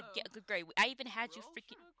want you to get a good grade. I even had you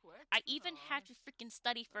freaking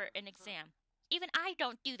study for an exam. Even I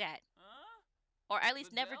don't do that. Or at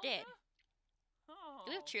least never did. Do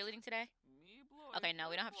we have cheerleading today? Okay, no,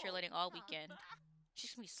 we don't have cheerleading all weekend.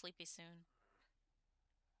 She's gonna be sleepy soon.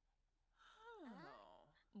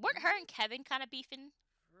 Weren't her and Kevin kind of beefing?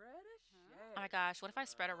 Oh my gosh, what if I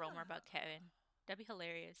spread a rumor about Kevin? That'd be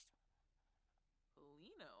hilarious.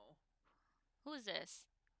 Who is this?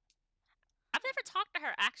 I've never talked to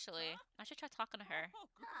her, actually. I should try talking to her.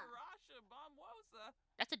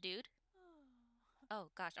 That's a dude? Oh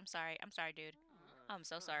gosh, I'm sorry. I'm sorry, dude. Oh, I'm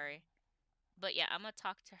so sorry. But yeah, I'm gonna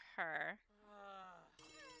talk to her.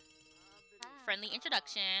 Friendly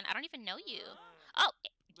introduction. I don't even know you. Oh,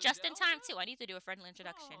 just in time, too. I need to do a friendly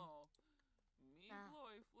introduction.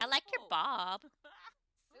 I like your bob.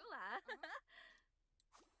 Sula.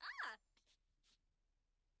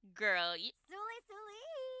 Girl, Suli.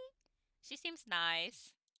 she seems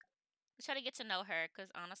nice. Let's try to get to know her, because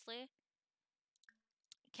honestly,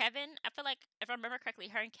 Kevin, I feel like, if I remember correctly,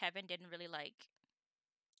 her and Kevin didn't really, like,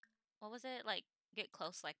 what was it? Like, get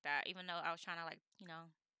close like that, even though I was trying to, like, you know,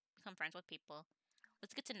 become friends with people.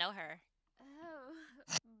 Let's get to know her. Oh,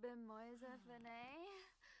 Bemoisa Fene.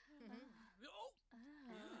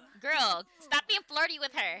 Girl, stop being flirty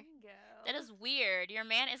with her. That is weird. Your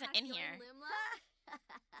man isn't in here.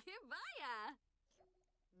 Kibaya.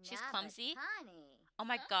 She's clumsy. Oh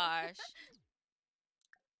my gosh.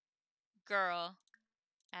 Girl.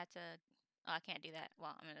 I had to... Oh, I can't do that.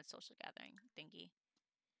 Well, I'm in a social gathering thingy.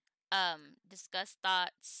 Discuss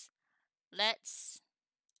thoughts. Let's...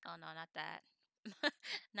 Oh, no, not that.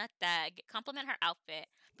 Not that. Compliment her outfit.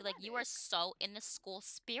 Be like, you are so in the school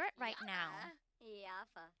spirit right now.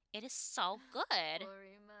 Yafa. It is so good.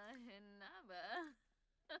 Orima Hinaba.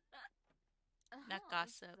 Not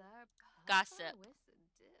gossip. Gossip.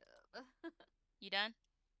 You done?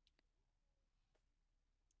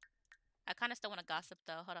 I kind of still want to gossip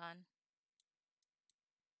though. Hold on.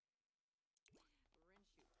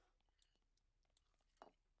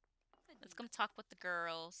 Let's come talk with the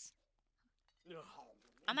girls.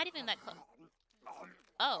 I'm not even that close.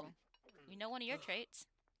 Oh, you know one of your traits.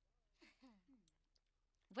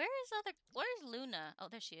 Where's Luna? Oh,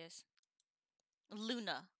 there she is.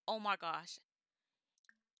 Luna. Oh my gosh.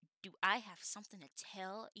 Do I have something to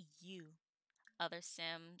tell you, other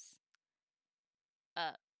Sims?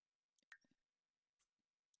 Not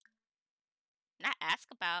ask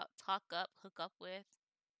about, talk up, hook up with.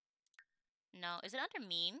 No, is it under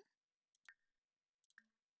mean?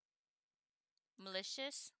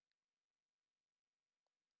 Malicious?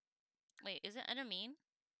 Wait, is it under mean?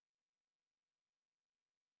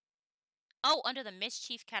 Oh, under the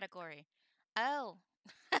mischief category. Oh.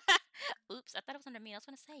 Oops, I thought it was under mean. I was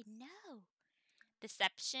gonna say no.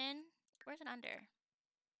 Deception. Where's it under?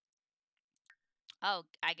 Oh,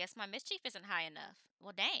 I guess my mischief isn't high enough.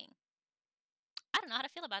 Well, dang. I don't know how to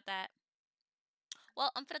feel about that.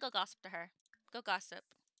 Well, I'm gonna go gossip to her. Go gossip.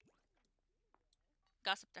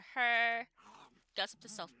 Gossip to her. Gossip to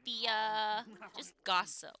Sophia. Just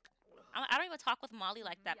gossip. I don't even talk with Molly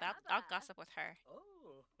like that, but I'll gossip with her.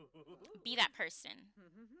 Be that person.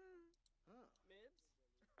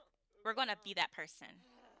 We're gonna be that person.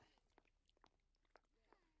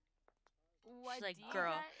 She's like,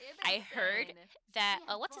 girl, I heard that.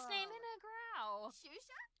 What's his name?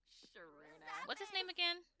 What's his name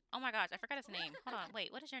again? Oh my gosh, I forgot his name. Hold on,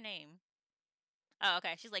 wait, what is your name? Oh,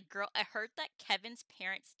 okay. She's like, girl, I heard that Kevin's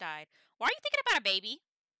parents died. Why are you thinking about a baby?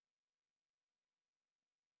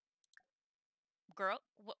 Girl,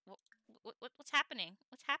 what's happening?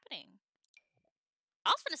 What's happening?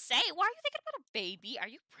 I was gonna say, why are you thinking about a baby? Are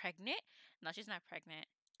you pregnant? No, she's not pregnant.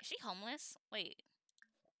 Is she homeless? Wait.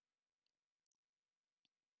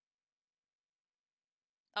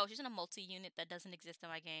 Oh, she's in a multi-unit that doesn't exist in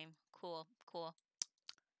my game. Cool, cool.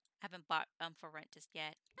 I haven't bought for rent just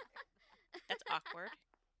yet. That's awkward.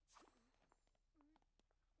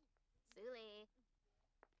 Suli.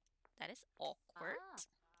 That is awkward. Ah. Is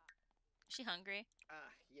she hungry?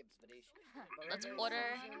 Let's Let's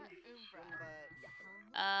order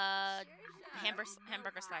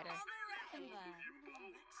hamburger slider.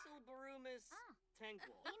 Silbarumis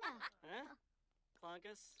Tengwal. Ina. Huh?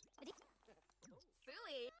 Clonkus?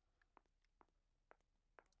 Suli.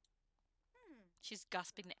 She's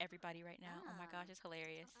gossiping to everybody right now. Oh my gosh, it's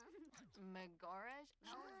hilarious. Megorish?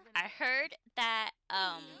 I heard that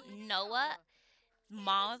Noah's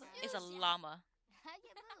mom is a llama.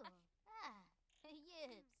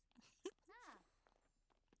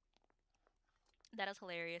 That is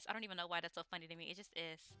hilarious. I don't even know why that's so funny to me. It just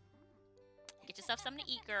is. Get yourself something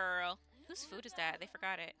to eat, girl. Whose food is that? They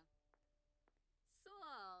forgot it.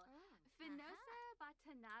 Finosa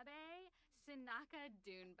Batanabe Sinaka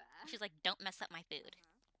Dunba. She's like, don't mess up my food.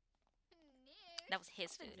 That was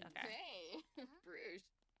his food. Okay. Bruges.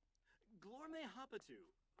 Glorme Hapatu.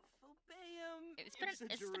 Phobeum. Is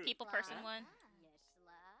this the people person one?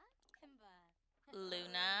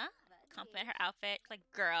 Luna. Compliment her outfit. Like,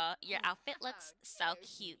 girl, your outfit looks so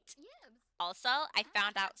cute. Also, I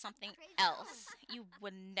found out something else. You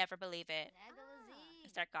would never believe it.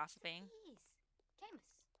 And start gossiping.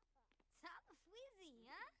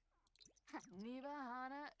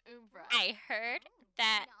 I heard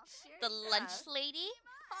that the lunch lady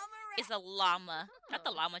is a llama. Not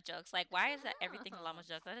the llama jokes. Like, why is that everything llama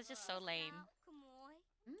jokes? That is just so lame.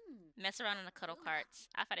 Mess around in the cuddle carts.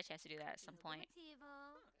 I've had a chance to do that at some point.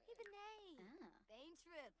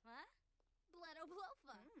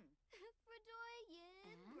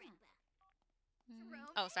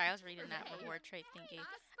 Oh, sorry, I was reading that reward trait thingy.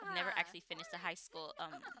 I've never actually finished the high school,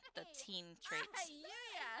 the teen traits.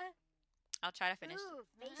 I'll try to finish some.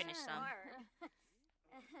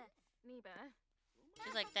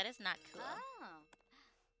 She's like, that is not cool.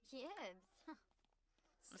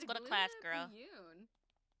 Let's go to class, girl.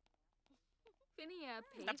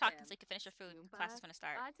 Stop talking so you can finish your food. Class is gonna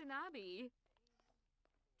start. Are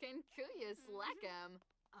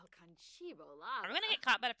we gonna get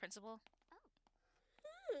caught by the principal?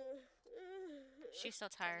 She's so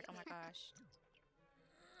tired. Oh my gosh.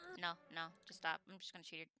 No, just stop. I'm just gonna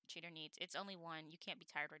cheat her needs. It's only one. You can't be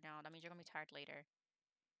tired right now. That means you're gonna be tired later.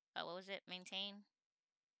 What was it? Maintain?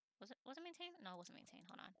 Was it maintain? No, it wasn't maintain.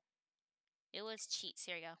 Hold on. It was cheats.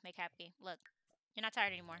 Here you go. Make happy. Look. You're not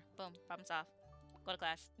tired anymore. Boom. Problem solved. Go to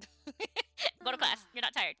class. Go to class. You're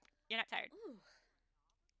not tired. You're not tired.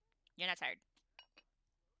 You're not tired.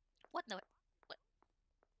 What the? What?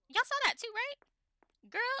 Y'all saw that too, right?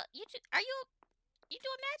 Girl, you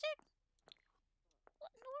doing magic?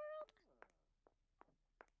 What in the world?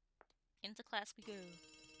 Into class we go. We're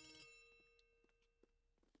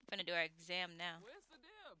gonna do our exam now.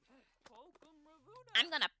 I'm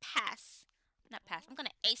gonna pass. Not pass. I'm gonna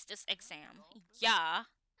ace this exam. Yeah.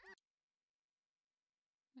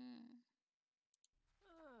 Hmm.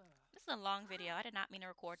 This is a long video. I did not mean to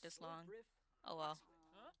record this long. Oh well.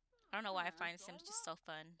 I don't know why I find Sims just so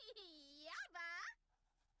fun.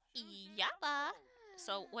 Yabba.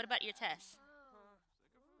 So, what about your test?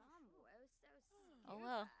 Oh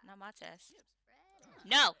well, not my test.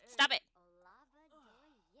 No, stop it.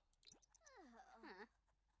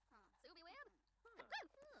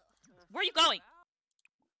 Where are you going?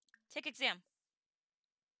 Take exam.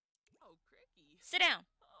 Sit down.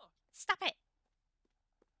 Stop it.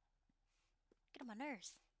 Get on my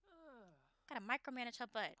nerves. Gotta micromanage her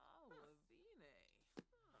butt.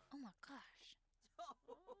 Oh my gosh.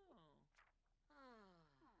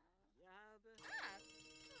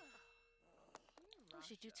 Oh,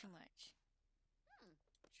 she do too much.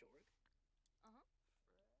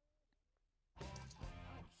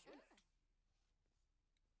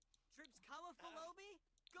 Trips Kama Falobi?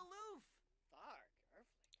 Galoof!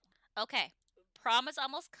 Okay, prom is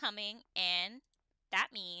almost coming, and that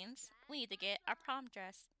means we need to get our prom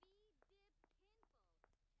dress.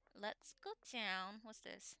 Let's go down. What's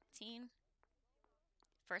this? Teen.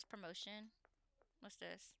 First promotion. What's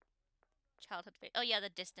this? Childhood face. Oh yeah, the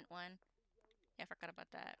distant one. Yeah, I forgot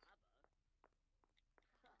about that.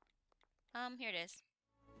 Here it is.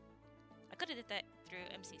 I could have did that through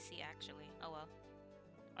MCC actually. Oh well.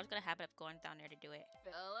 I was gonna habit of going down there to do it.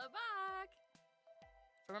 Fella back.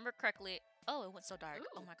 If I remember correctly. Oh, it went so dark.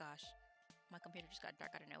 Oh Ooh. my gosh. My computer just got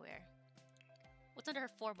dark out of nowhere. What's under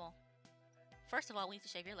her formal? First of all, we need to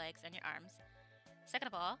shave your legs and your arms. Second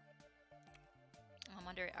of all, I'm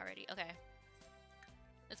under it already. Okay.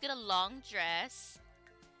 Let's get a long dress.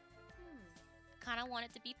 Kind of want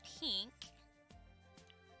it to be pink.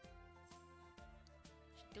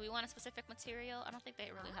 Do we want a specific material? I don't think they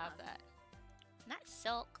really have that. Not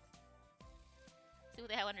silk. See what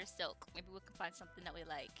they have under silk. Maybe we can find something that we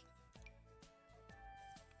like.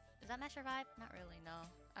 Does that match her vibe? Not really, no.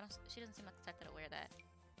 I don't. She doesn't seem like the type that'll wear that.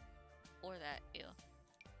 Or that, ew.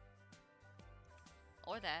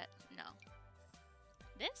 Or that, no.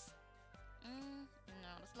 This?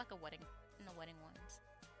 No, this is like a wedding, no wedding ones.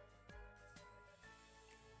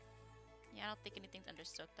 Yeah, I don't think anything's under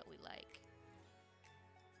silk that we like.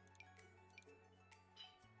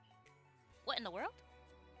 What in the world?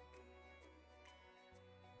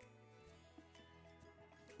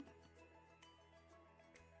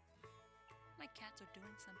 My cats are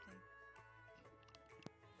doing something.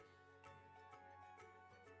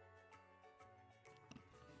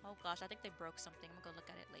 Oh gosh, I think they broke something. I'm gonna go look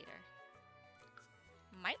at it later.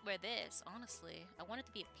 Might wear this, honestly. I want it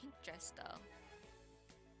to be a pink dress though.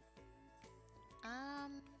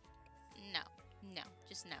 No. No.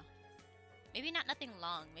 Just no. Maybe not nothing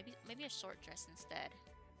long. Maybe a short dress instead.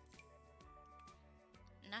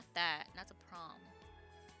 Not that. Not the prom.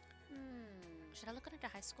 Should I look under the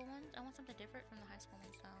high school ones? I want something different from the high school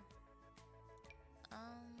ones though.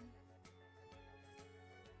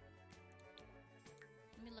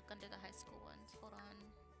 Let me look under the high school ones. Hold on.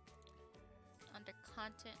 Under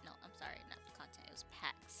content. No, I'm sorry, not content. It was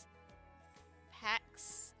packs.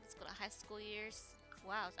 Packs. Let's go to high school years.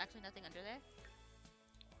 Wow, it's actually nothing under there.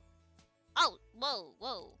 Oh, whoa,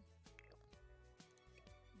 whoa.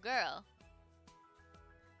 Girl.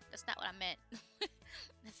 That's not what I meant.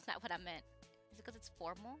 That's not what I meant. Is it because it's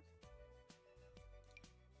formal?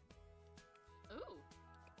 Ooh.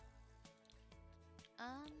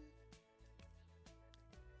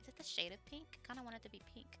 Is it the shade of pink? Kind of want it to be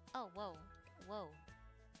pink. Oh, whoa. Whoa.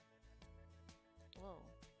 Whoa.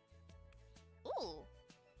 Ooh.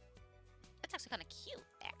 That's actually kind of cute,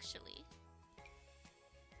 actually.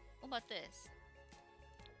 What about this?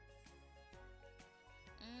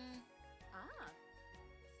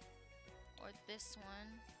 Or this one.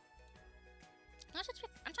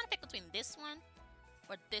 I'm trying to pick between this one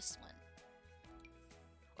or this one.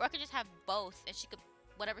 Or I could just have both and she could,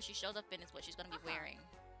 whatever she shows up in is what she's going to be wearing.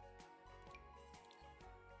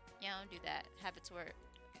 Yeah, I'll do that. Have it to where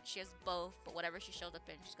she has both, but whatever she shows up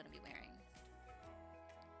in, she's going to be wearing.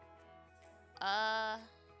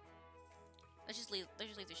 Let's just leave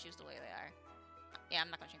the shoes the way they are. Yeah, I'm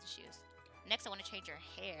not going to change the shoes. Next, I want to change her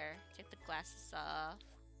hair. Take the glasses off.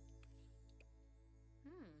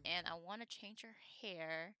 And I want to change her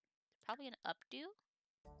hair. Probably an updo.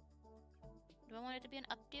 Do I want it to be an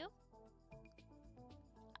updo?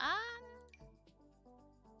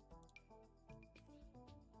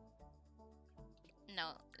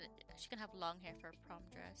 No, she can have long hair for a prom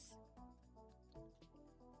dress.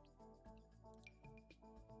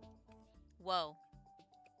 Whoa.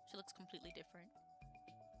 She looks completely different.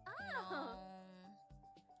 Oh.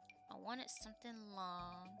 I wanted something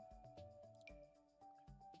long.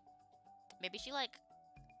 Maybe she like...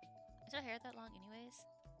 Is her hair that long anyways?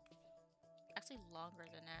 Actually longer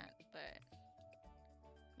than that, but...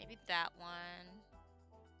 Maybe that one.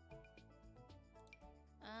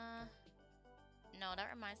 No,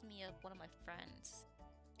 that reminds me of one of my friends.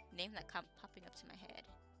 Name that popping up to my head.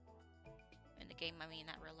 In the game, I mean,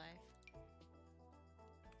 not real life.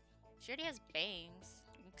 She already has bangs.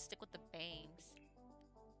 You can stick with the bangs.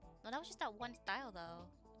 No, that was just that one style though.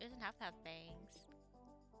 It doesn't have to have bangs.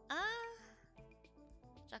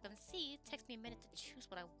 So I can see, it takes me a minute to choose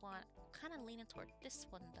what I want. I'm kind of leaning toward this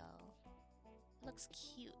one though. It looks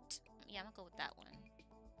cute. Yeah, I'm gonna go with that one.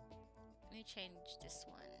 Let me change this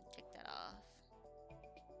one. Take that off.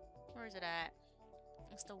 Where is it at?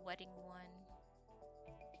 It's the wedding one.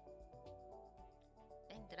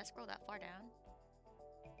 Dang, did I scroll that far down?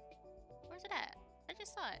 Where's it at? I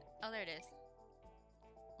just saw it. Oh, there it is.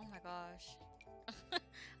 Oh my gosh.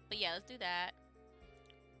 But yeah, let's do that.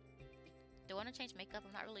 Do I want to change makeup?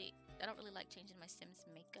 I don't really like changing my Sims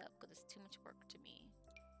makeup because it's too much work to me.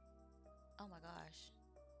 Oh my gosh.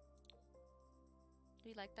 Do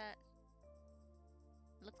you like that?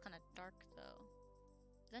 It looks kind of dark though.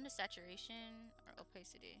 Is that under saturation or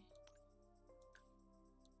opacity?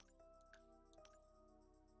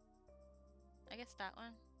 I guess that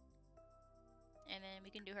one. And then we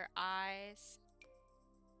can do her eyes.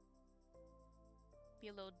 Be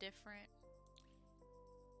a little different.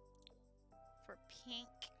 For pink.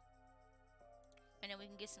 And then we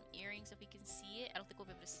can get some earrings if we can see it. I don't think we'll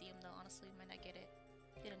be able to see them though. Honestly, we might not get it.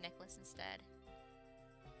 Get a necklace instead.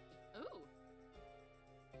 Ooh.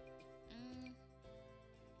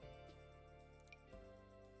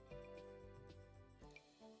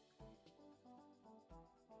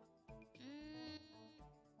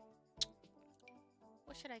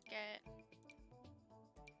 What should I get?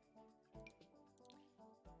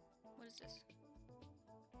 What is this?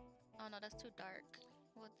 Oh no, that's too dark.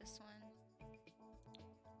 What this one?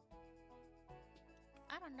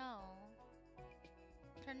 I don't know.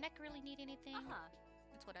 Does her neck really need anything?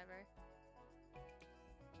 It's whatever.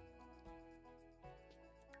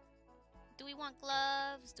 Do we want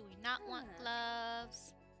gloves? Do we not want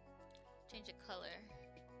gloves? Change the color.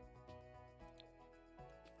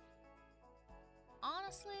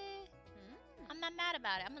 Honestly, I'm not mad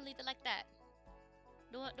about it. I'm gonna leave it like that.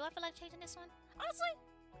 Do I feel like changing this one? Honestly,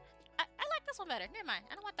 I like this one better. Never mind.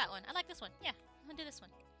 I don't want that one. I like this one. Yeah, I'm gonna do this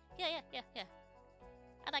one. Yeah.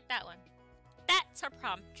 I like that one. That's her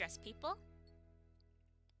prom dress, people.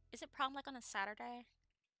 Is it prom like on a Saturday?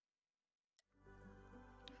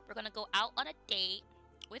 We're gonna go out on a date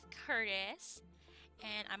with Kurtis,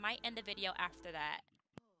 and I might end the video after that.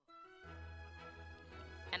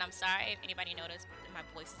 And I'm sorry if anybody noticed, but my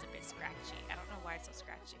voice is a bit scratchy. I don't know why it's so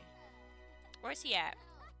scratchy. Where's he at?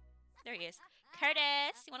 There he is.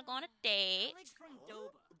 Kurtis, you wanna go on a date?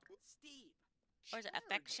 Steve. Or is it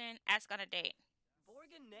affection? Ask on a date.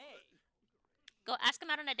 Borganay. Go ask him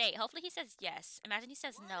out on a date. Hopefully he says yes. Imagine he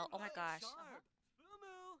says no. Oh my gosh.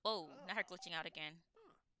 Oh, now her glitching out again.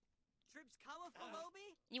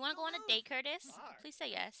 You wanna go on a date, Kurtis? Please say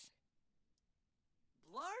yes.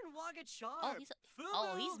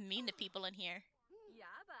 Oh, he's mean to people in here.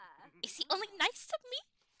 Yaba. Is he only nice to me?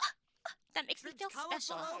 That makes me feel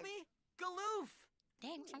special.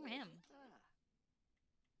 Dang, what's wrong with him?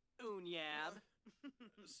 Unyab.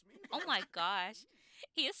 Oh my gosh.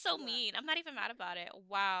 He is so mean. I'm not even mad about it.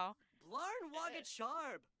 Wow. Blarn Wagat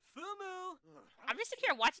Sharb. Fumu. I'm just sitting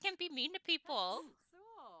here watching him be mean to people.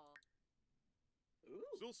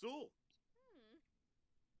 Sul.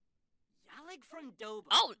 Yalig from Doba.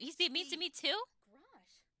 Oh, he's being mean to me too?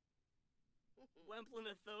 Wemplin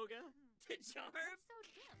Athoga. Tijarb.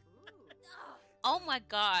 Oh my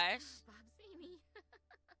gosh.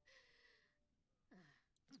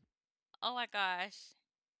 Oh my gosh.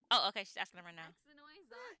 Oh, okay, she's asking him right now.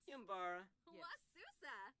 Yambara.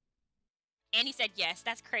 And he said yes.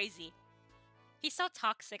 That's crazy. He's so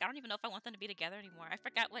toxic. I don't even know if I want them to be together anymore. I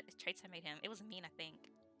forgot what traits I made him. It was mean, I think.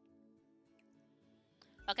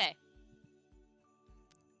 Okay.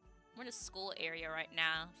 We're in the school area right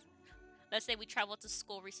now. Let's say we traveled to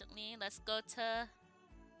school recently. Let's go to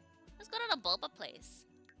the boba place.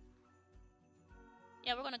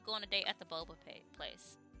 Yeah, we're gonna go on a date at the boba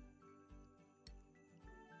place.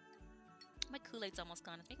 My Kool-Aid's almost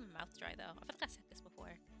gone. It's making my mouth dry though. I feel like I said this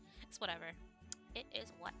before. It's whatever. It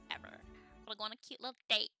is whatever. We're going on a cute little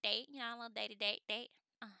date. You know, a little date.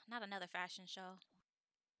 Not another fashion show.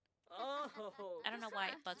 Oh. I don't know why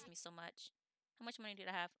it bugs me so much. How much money did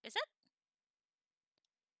I have? Isn't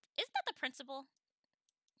that the principal?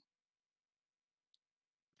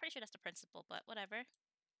 Pretty sure that's the principal, but whatever.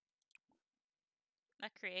 I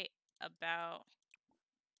create about.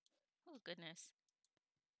 Oh goodness.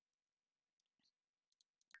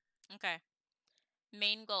 Okay.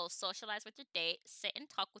 Main goal: socialize with your date, sit and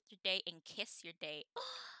talk with your date, and kiss your date.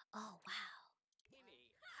 Oh wow.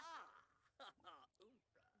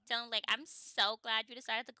 Tell him like, I'm so glad you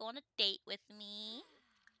decided to go on a date with me.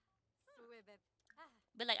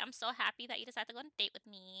 But like, I'm so happy that you decided to go on a date with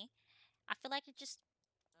me. I feel like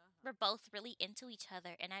we're both really into each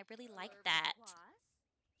other, and I really like that.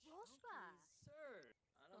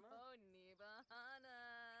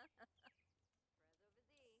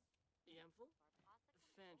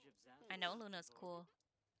 I know Luna's cool.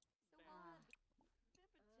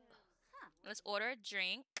 Let's order a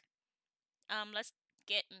drink. Let's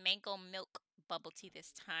get mango milk bubble tea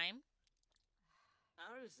this time.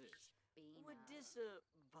 Ours is. Would this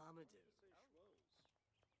Bombadoo?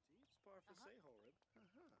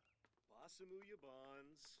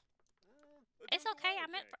 It's okay.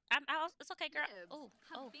 It's okay, girl. Oh.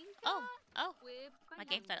 My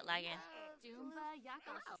game started lagging.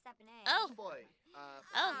 Oh.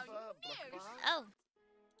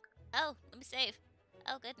 Oh. Let me save.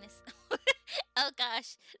 Oh goodness. Oh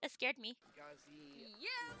gosh, that scared me.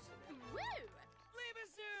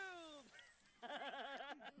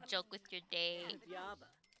 Joke with your day.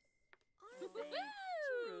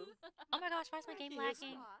 Oh my gosh, why is my game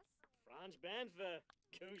lagging?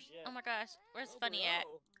 Oh my gosh, where's Funny at?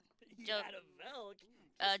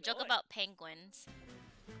 Joke about penguins.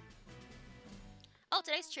 Oh,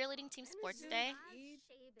 today's cheerleading team sports day.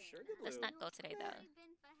 Let's not go today though.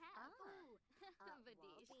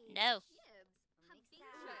 No.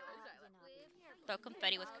 Throw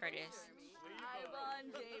confetti with Kurtis.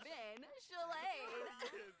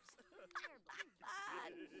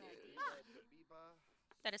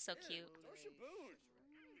 That is so cute.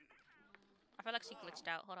 I feel like she glitched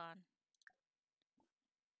out. Hold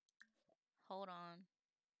on.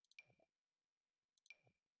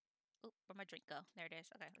 Oop, where'd my drink go? There it is.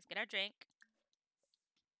 Okay, let's get our drink.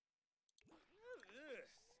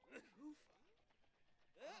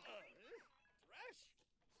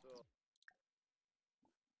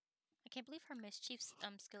 I can't believe her mischief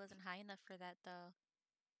skill isn't high enough for that though.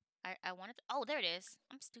 I wanted to. Oh, there it is.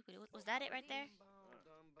 I'm stupid. Was that it right there?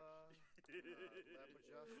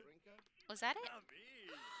 Was that it?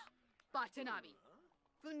 Batanabi.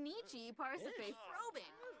 Funichi Parsafe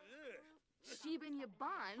Frobin. Shiban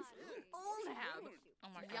Yabans. Olnab. Oh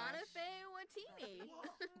my gosh. Yanafe Watini.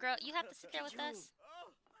 Girl, you have to sit there with us.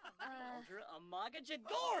 Amaga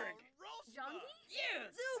Jagorg! Jongi?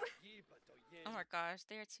 Yes! Oh my gosh,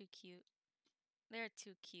 they're too cute. They're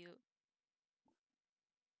too cute.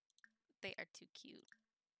 They are too cute.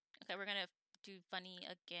 Okay, we're gonna do funny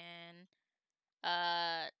again.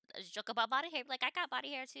 Joke about body hair. Like, I got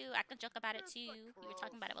body hair too. I can joke about it too. We were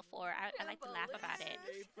talking about it before. I like to laugh about it.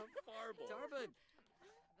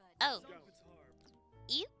 Oh.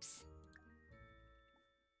 Oops.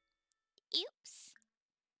 Oops.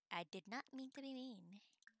 I did not mean to be mean.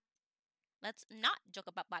 Let's not joke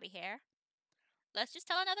about body hair. Let's just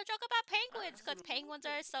tell another joke about penguins, because penguins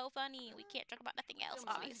are so funny. We can't joke about nothing else,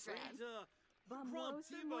 obviously.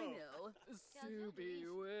 Subi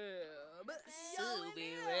Web.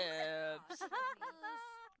 Subi Webs.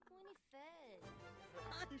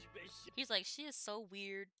 He's like, she is so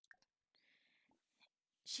weird.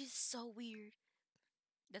 She's so weird.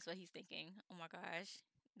 That's what he's thinking. Oh my gosh.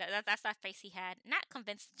 That's that face he had. Not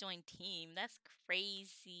convinced to join team. That's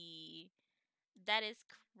crazy. That is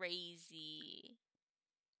crazy.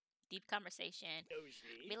 Deep conversation.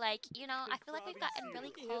 Be like, you know, I feel like we've gotten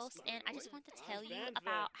really close, and I just want to tell you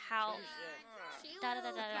about how da da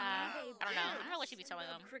da da da. I don't know what she'd be telling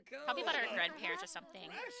them. Probably about her grandparents or something.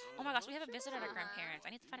 Oh my gosh, we haven't visited our grandparents.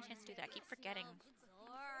 I need to find a chance to do that. I keep forgetting.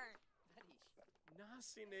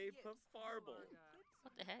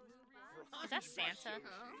 What the heck? Is that Santa?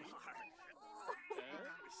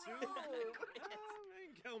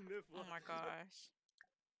 Oh my gosh.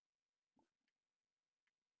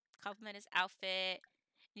 Compliment his outfit.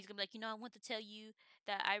 He's gonna be like, you know, I want to tell you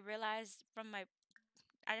that I realized from my,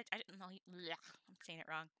 I didn't know. I'm saying it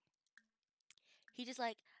wrong. He just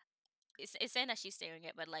like, it's saying that she's staring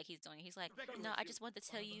it, but like he's doing it. He's like, no, I just want to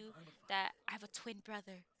tell you that I have a twin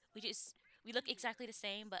brother. We look exactly the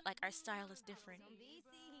same, but like our style is different.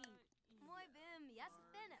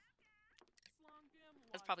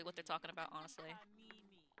 That's probably what they're talking about, honestly.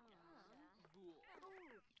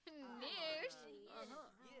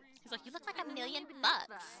 He's like, you look like $1 million.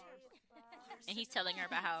 And he's telling her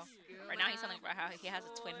about how, or now he's telling her about how he has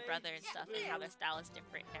a twin brother and stuff, and how their style is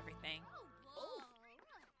different and everything.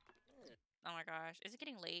 Oh my gosh. Is it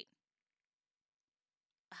getting late?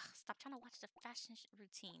 Ugh, stop trying to watch the fashion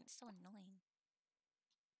routine. It's so annoying.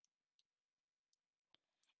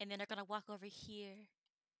 And then they're gonna walk over here.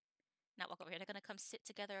 Not walk over here. They're gonna come sit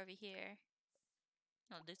together over here.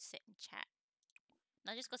 No, just sit and chat.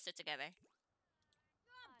 No, just go sit together.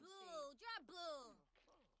 Boo! Drop boo!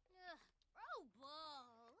 Oh,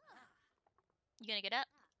 ball! You gonna get up?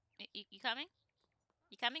 You coming?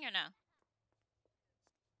 You coming or no?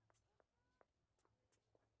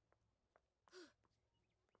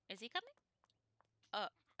 Is he coming? Oh,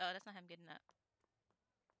 that's not him getting up.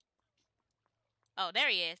 Oh, there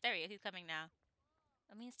he is. There he is. He's coming now.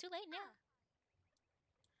 I mean, it's too late now.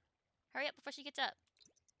 Hurry up before she gets up.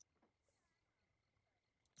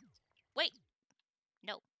 Wait.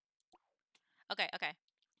 No. Okay.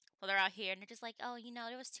 Well, they're out here and they're just like, oh,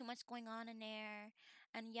 there was too much going on in there,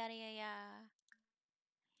 and yada yada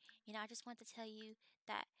yada. I just want to tell you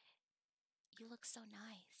that you look so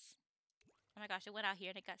nice. Oh my gosh, it went out here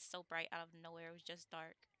and it got so bright out of nowhere. It was just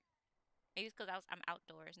dark. Maybe it's because I'm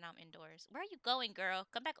outdoors. Now I'm indoors. Where are you going, girl?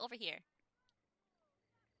 Come back over here.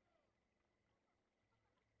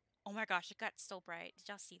 Oh my gosh, it got so bright. Did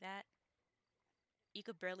y'all see that? You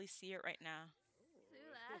could barely see it right now.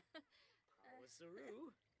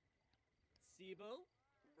 Saru. Sibo.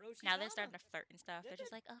 Roshi. Now they're starting to flirt and stuff. They're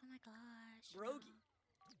just like, oh my gosh. Brogi.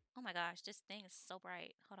 Oh my gosh, this thing is so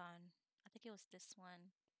bright. Hold on. I think it was this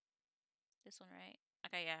one. This one, right?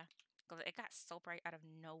 Okay, yeah. It got so bright out of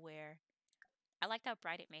nowhere. I liked how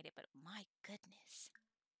bright it made it, but my goodness.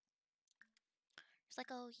 It's like,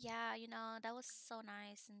 oh yeah, that was so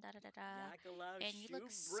nice and da da da da. And you look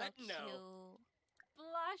so cute.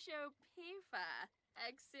 Blasho Pifa.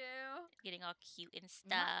 Exu. Getting all cute and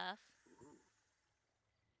stuff.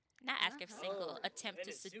 Not ask if single. Attempt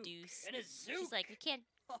to seduce. She's like, we can't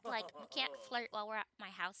flirt while we're at my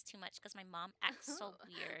house too much because my mom acts so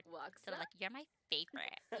weird. So like, you're my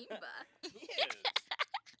favorite. Imba.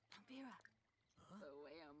 Pambira.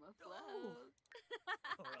 Away on my float.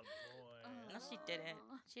 No, she didn't.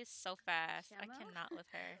 She is so fast. I Shamo? cannot with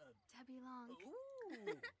her. Debbie Long.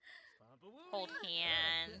 Hold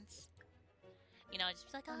hands.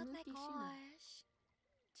 Just like, oh my Anuki Shuna. gosh.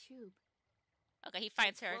 Tube. Okay, he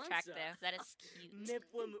finds her Kwanzaa. attractive. That is cute.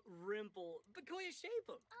 Nipwim Rimple. Bakoya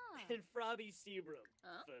Shapem. Ah. And Frobby Sebrum.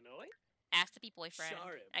 Huh? Fenoy. Asked to be boyfriend.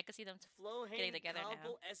 Sharib. I could see them Flow getting together now.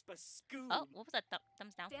 Kalbo Espascoon. Oh, what was that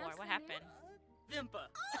thumbs down for? What happened? Vimpa.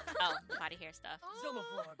 Oh, body hair stuff.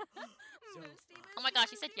 Zomaflog. Oh my gosh,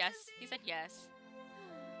 he said yes. He said yes.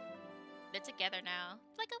 They're together now.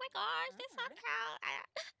 It's like, oh my gosh, they're so cute.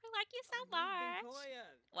 I like you so much.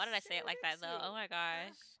 Why did I say it like that though? Oh my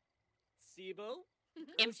gosh. Sibo.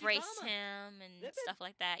 Embrace Yoshitama. him and Bibib. stuff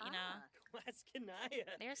like that, Klaskanaya.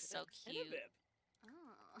 They're so cute. Enabib.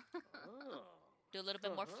 Oh. Oh. Do a little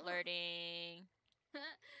bit more flirting.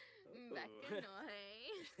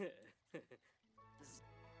 Bakanoi.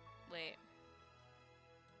 Wait.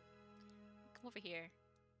 Come over here.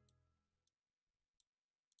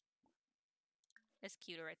 It's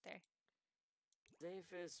cuter right there.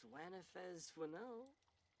 Zafis Wanifes Wano.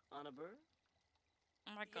 Onabur.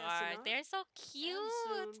 Oh my Yes, god, enough. they're so cute.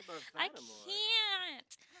 I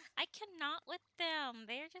can't. I cannot with them.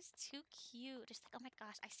 They're just too cute. Just like, oh my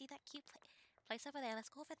gosh, I see that cute place over there. Let's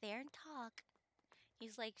go over there and talk.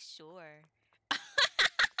 He's like, sure.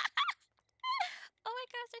 Oh my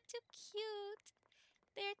gosh, they're too cute.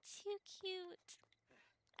 They're too cute.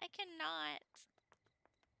 I cannot.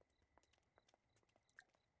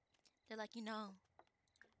 They're like, now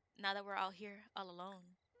that we're all here all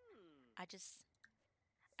alone, I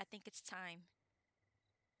think it's time.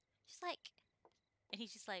 She's like, and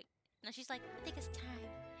he's just like, no, she's like, I think it's time.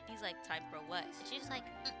 And he's like, time for what? And she's just like,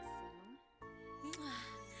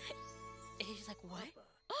 and he's just like, what?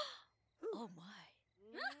 Oh my.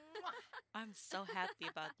 I'm so happy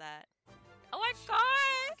about that. Oh my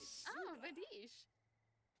gosh! Oh, Vadish.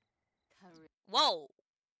 Whoa!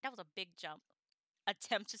 That was a big jump.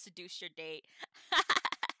 Attempt to seduce your date.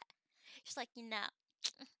 She's like, it's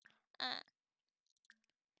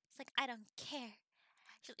like, I don't care.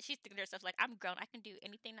 She's thinking to herself, like, I'm grown. I can do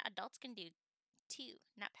anything that adults can do, too.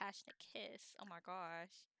 Not passionate kiss. Oh my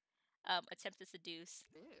gosh. Attempt to seduce.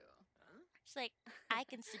 Ew. She's like, I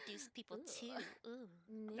can seduce people, too. Ooh.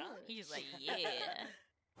 He's just like, yeah.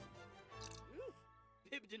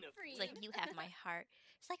 It's like, you have my heart.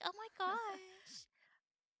 She's like, oh my gosh.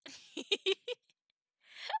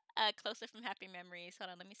 Closer from happy memories.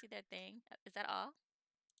 Hold on, let me see their thing. Is that all?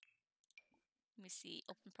 Let me see.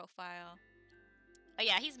 Open profile. Oh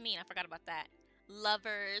yeah, he's mean. I forgot about that.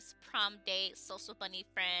 Lovers, prom date, social bunny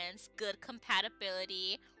friends, good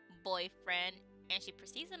compatibility, boyfriend, and she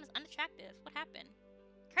perceives him as unattractive. What happened?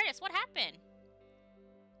 Kurtis, what happened?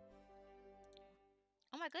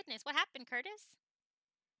 Oh my goodness, what happened, Kurtis?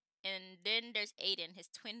 And then there's Aiden, his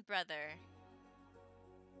twin brother.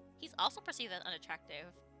 He's also perceived as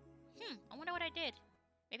unattractive. I wonder what I did.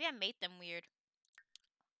 Maybe I made them weird.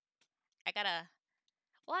 I gotta...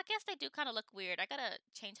 Well, I guess they do kind of look weird. I gotta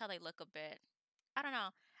change how they look a bit. I don't know.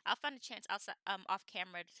 I'll find a chance outside, off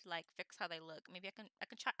camera to like fix how they look. Maybe I can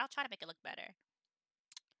try. I'll try to make it look better.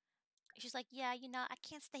 She's like, yeah, you know, I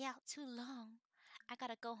can't stay out too long. I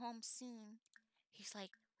gotta go home soon. He's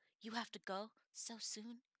like, you have to go so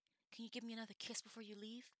soon? Can you give me another kiss before you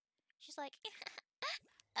leave? She's like,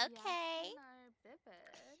 okay.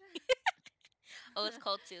 Oh, it's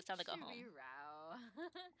cold too. It's time to go home.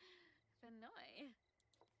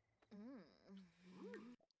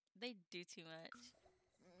 They do too much.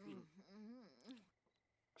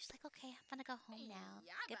 She's like, okay, I'm gonna go home now.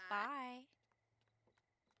 Goodbye.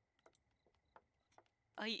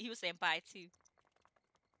 Oh, he was saying bye too.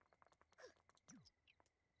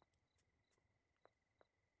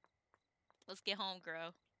 Let's get home,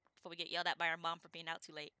 girl, before we get yelled at by our mom for being out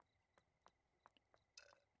too late.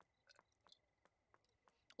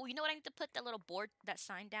 Oh, you know what? I need to put that little board, that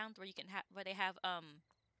sign down where you can have, where they have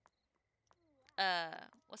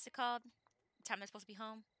what's it called? The time they're supposed to be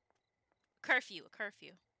home. Curfew, a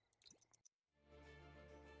curfew.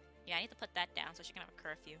 Yeah, I need to put that down so she can have a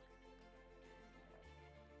curfew.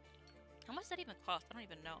 How much does that even cost? I don't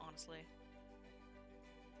even know, honestly.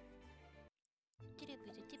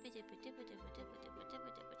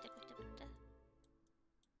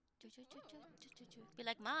 Be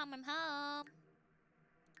like, Mom, I'm home.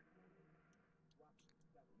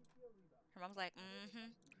 Her mom's like,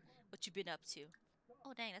 what you been up to?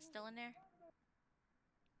 Oh, dang, that's still in there?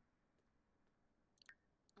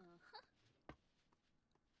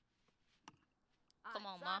 Come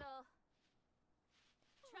on, Ma.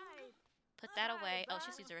 Put that away. Oh,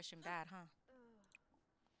 she sees the restroom bad, huh?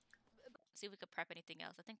 See if we could prep anything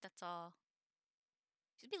else. I think that's all.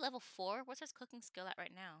 She'd be level 4. What's his cooking skill at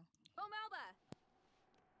right now?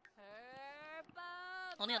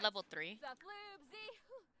 Only at level 3.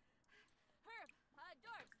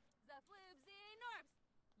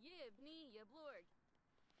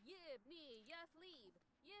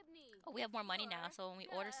 Oh, we have more money now, so when we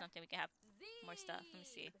order something, we can have more stuff. Let me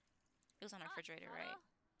see. It was on our refrigerator, right?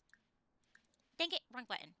 Dang it! Wrong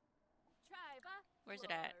button. Where's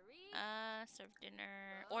it at? Serve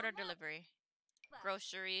dinner. Order delivery.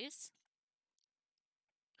 Groceries.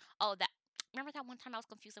 Oh, that. Remember that one time I was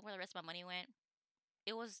confused on where the rest of my money went?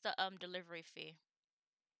 It was the delivery fee.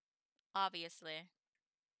 Obviously.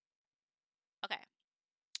 Okay.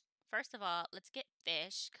 First of all, let's get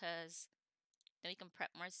fish, because then we can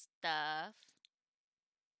prep more stuff.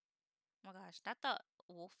 Oh my gosh, not the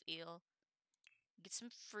wolf eel. Get some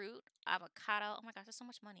fruit, avocado. Oh my gosh, there's so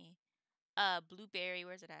much money. Blueberry,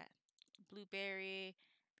 where's it at? Blueberry.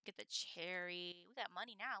 Get the cherry. We got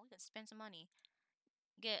money now. We can spend some money.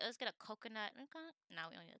 Let's get a coconut. No,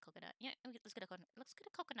 we don't need a coconut. Yeah, let's get a coconut. Let's get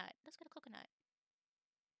a coconut. Let's get a coconut.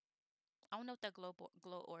 I don't know what that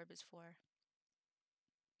glow orb is for.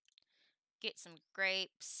 Get some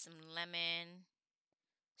grapes, some lemon,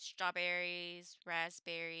 strawberries,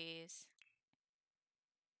 raspberries.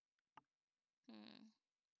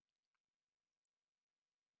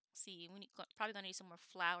 See, we need, probably gonna need some more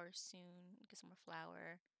flour soon. Get some more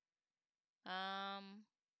flour.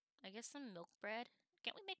 I guess some milk bread.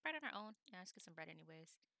 Can't we make bread on our own? Yeah, let's get some bread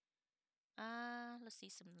anyways. Let's see,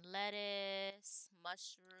 some lettuce,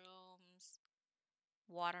 mushrooms,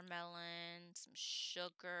 watermelon, some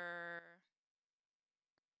sugar.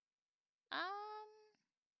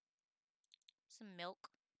 Some milk.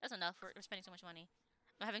 That's enough. We're spending so much money.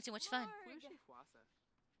 I'm having too much fun.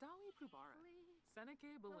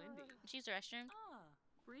 She's the restroom.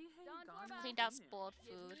 Cleaned out spoiled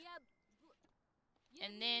food.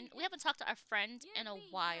 And then we haven't talked to our friend in a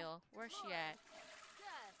while. Where's she at?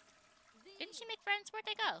 Didn't she make friends? Where'd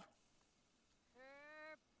they go?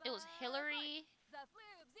 It was Hillary.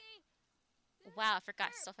 Wow, I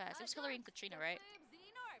forgot so fast. It was Hillary and Katrina, right?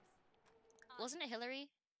 Wasn't it Hillary?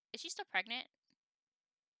 Is she still pregnant?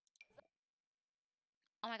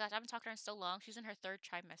 Oh my gosh, I haven't talked to her in so long. She's in her 3rd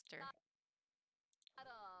trimester.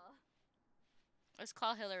 Let's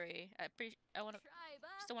call Hillary. I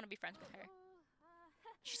still want to be friends with her.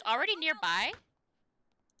 She's already nearby?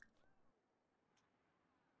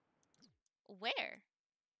 Where?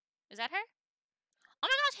 Is that her? Oh my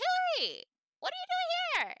gosh, Hillary! What are you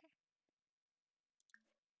doing here?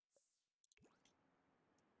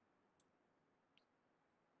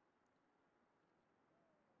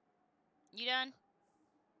 You done?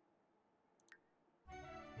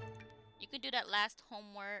 You can do that last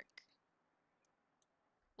homework.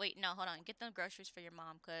 Wait, no, hold on. Get the groceries for your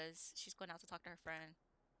mom, because she's going out to talk to her friend.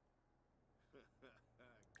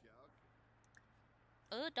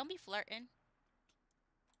 Don't be flirting.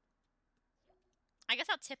 I guess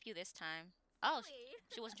I'll tip you this time. Oh,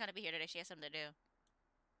 she wasn't trying to be here today. She has something to do.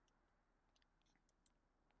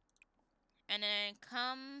 And then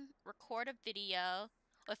come record a video.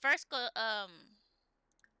 But first go,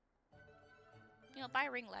 buy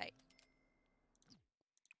a ring light.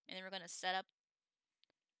 And then we're going to set up,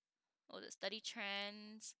 the study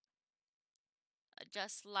trends,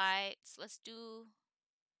 adjust lights. Let's do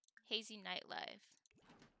hazy nightlife.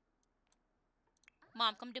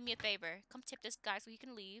 Mom, come do me a favor. Come tip this guy so he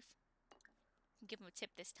can leave. Give him a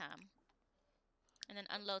tip this time. And then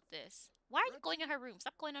unload this. Why are you going in her room?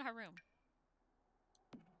 Stop going in her room.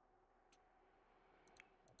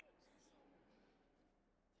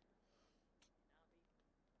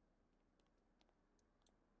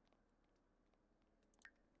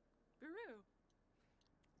 Biru.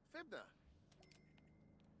 Fibna.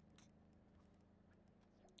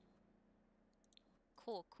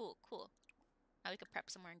 Cool, cool, cool. Now we can prep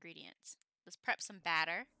some more ingredients. Let's prep some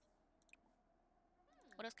batter.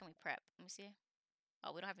 What else can we prep? Let me see.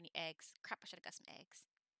 Oh, we don't have any eggs. Crap, I should have got some eggs.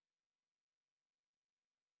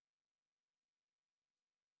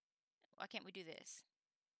 Why can't we do this?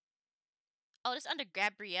 Oh, this is under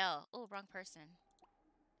Gabrielle. Oh, wrong person.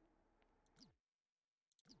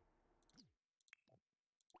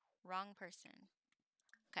 Wrong person.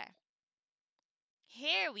 Okay.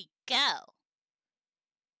 Here we go.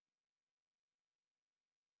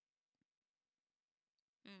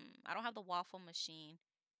 I don't have the waffle machine.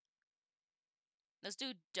 Let's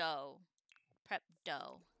do dough. Prep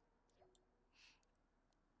dough.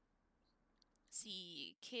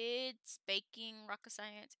 See, kids, baking, rocket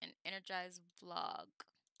science, and energize vlog.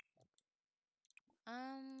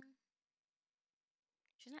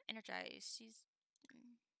 She's not energized. She's.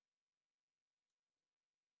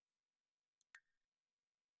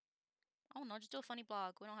 Oh no, just do a funny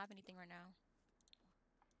blog. We don't have anything right now.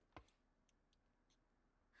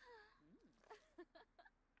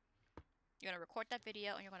 You're gonna record that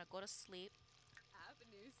video and you're gonna go to sleep.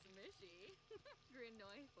 Avenue Smishy.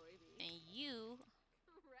 Grinoi Foibi. And you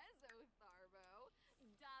Rezo Tharbo.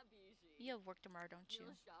 Dabiji. You have work tomorrow, don't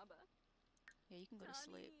you? Shaba. Yeah, you can go to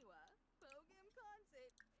sleep. Bogum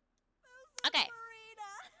concert. Okay.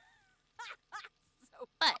 So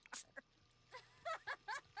But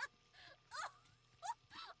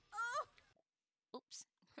oops.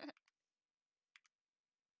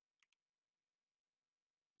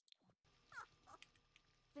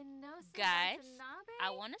 Guys, I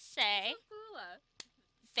want to say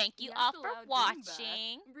thank you all for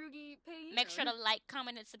watching. Make sure to like,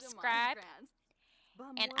 comment, and subscribe.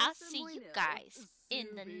 And I'll see you guys in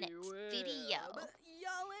the next video.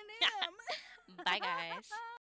 Bye, guys.